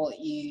support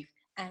you?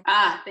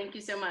 Thank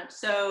you so much.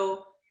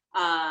 So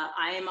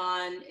I am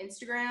on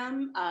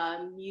Instagram,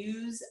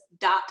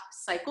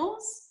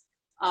 muse.cycles.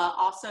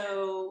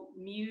 Also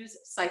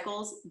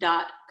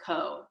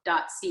musecycles.co,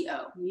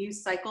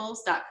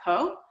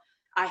 musecycles.co.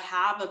 I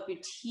have a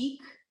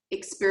boutique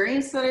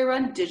experience that I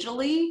run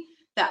digitally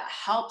that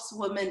helps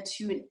women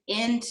tune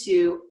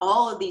into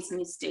all of these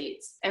new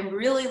states. And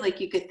really, like,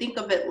 you could think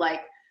of it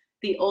like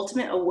the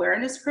ultimate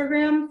awareness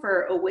program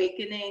for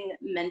awakening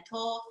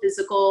mental,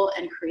 physical,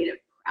 and creative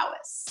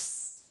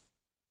prowess.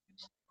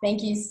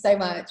 Thank you so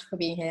much for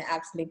being here.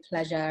 Absolute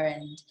pleasure.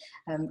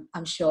 And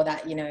I'm sure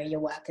that, your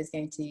work is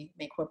going to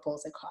make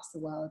ripples across the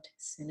world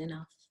soon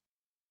enough.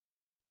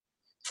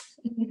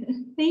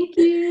 Thank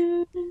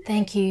you.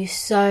 Thank you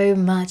so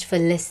much for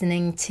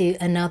listening to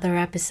another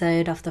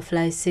episode of the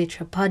Flow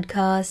Sutra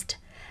podcast.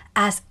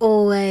 As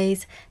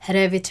always, head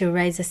over to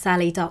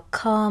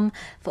RazorSally.com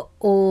for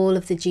all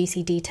of the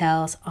juicy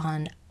details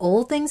on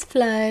all things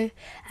flow.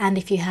 And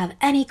if you have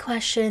any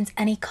questions,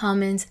 any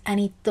comments,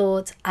 any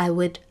thoughts, I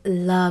would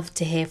love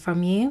to hear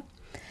from you.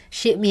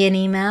 Shoot me an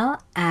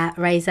email at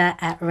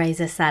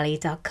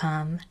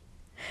razor@RazorSally.com.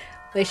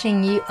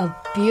 Wishing you a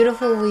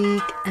beautiful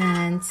week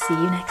and see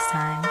you next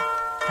time.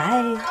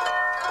 Bye.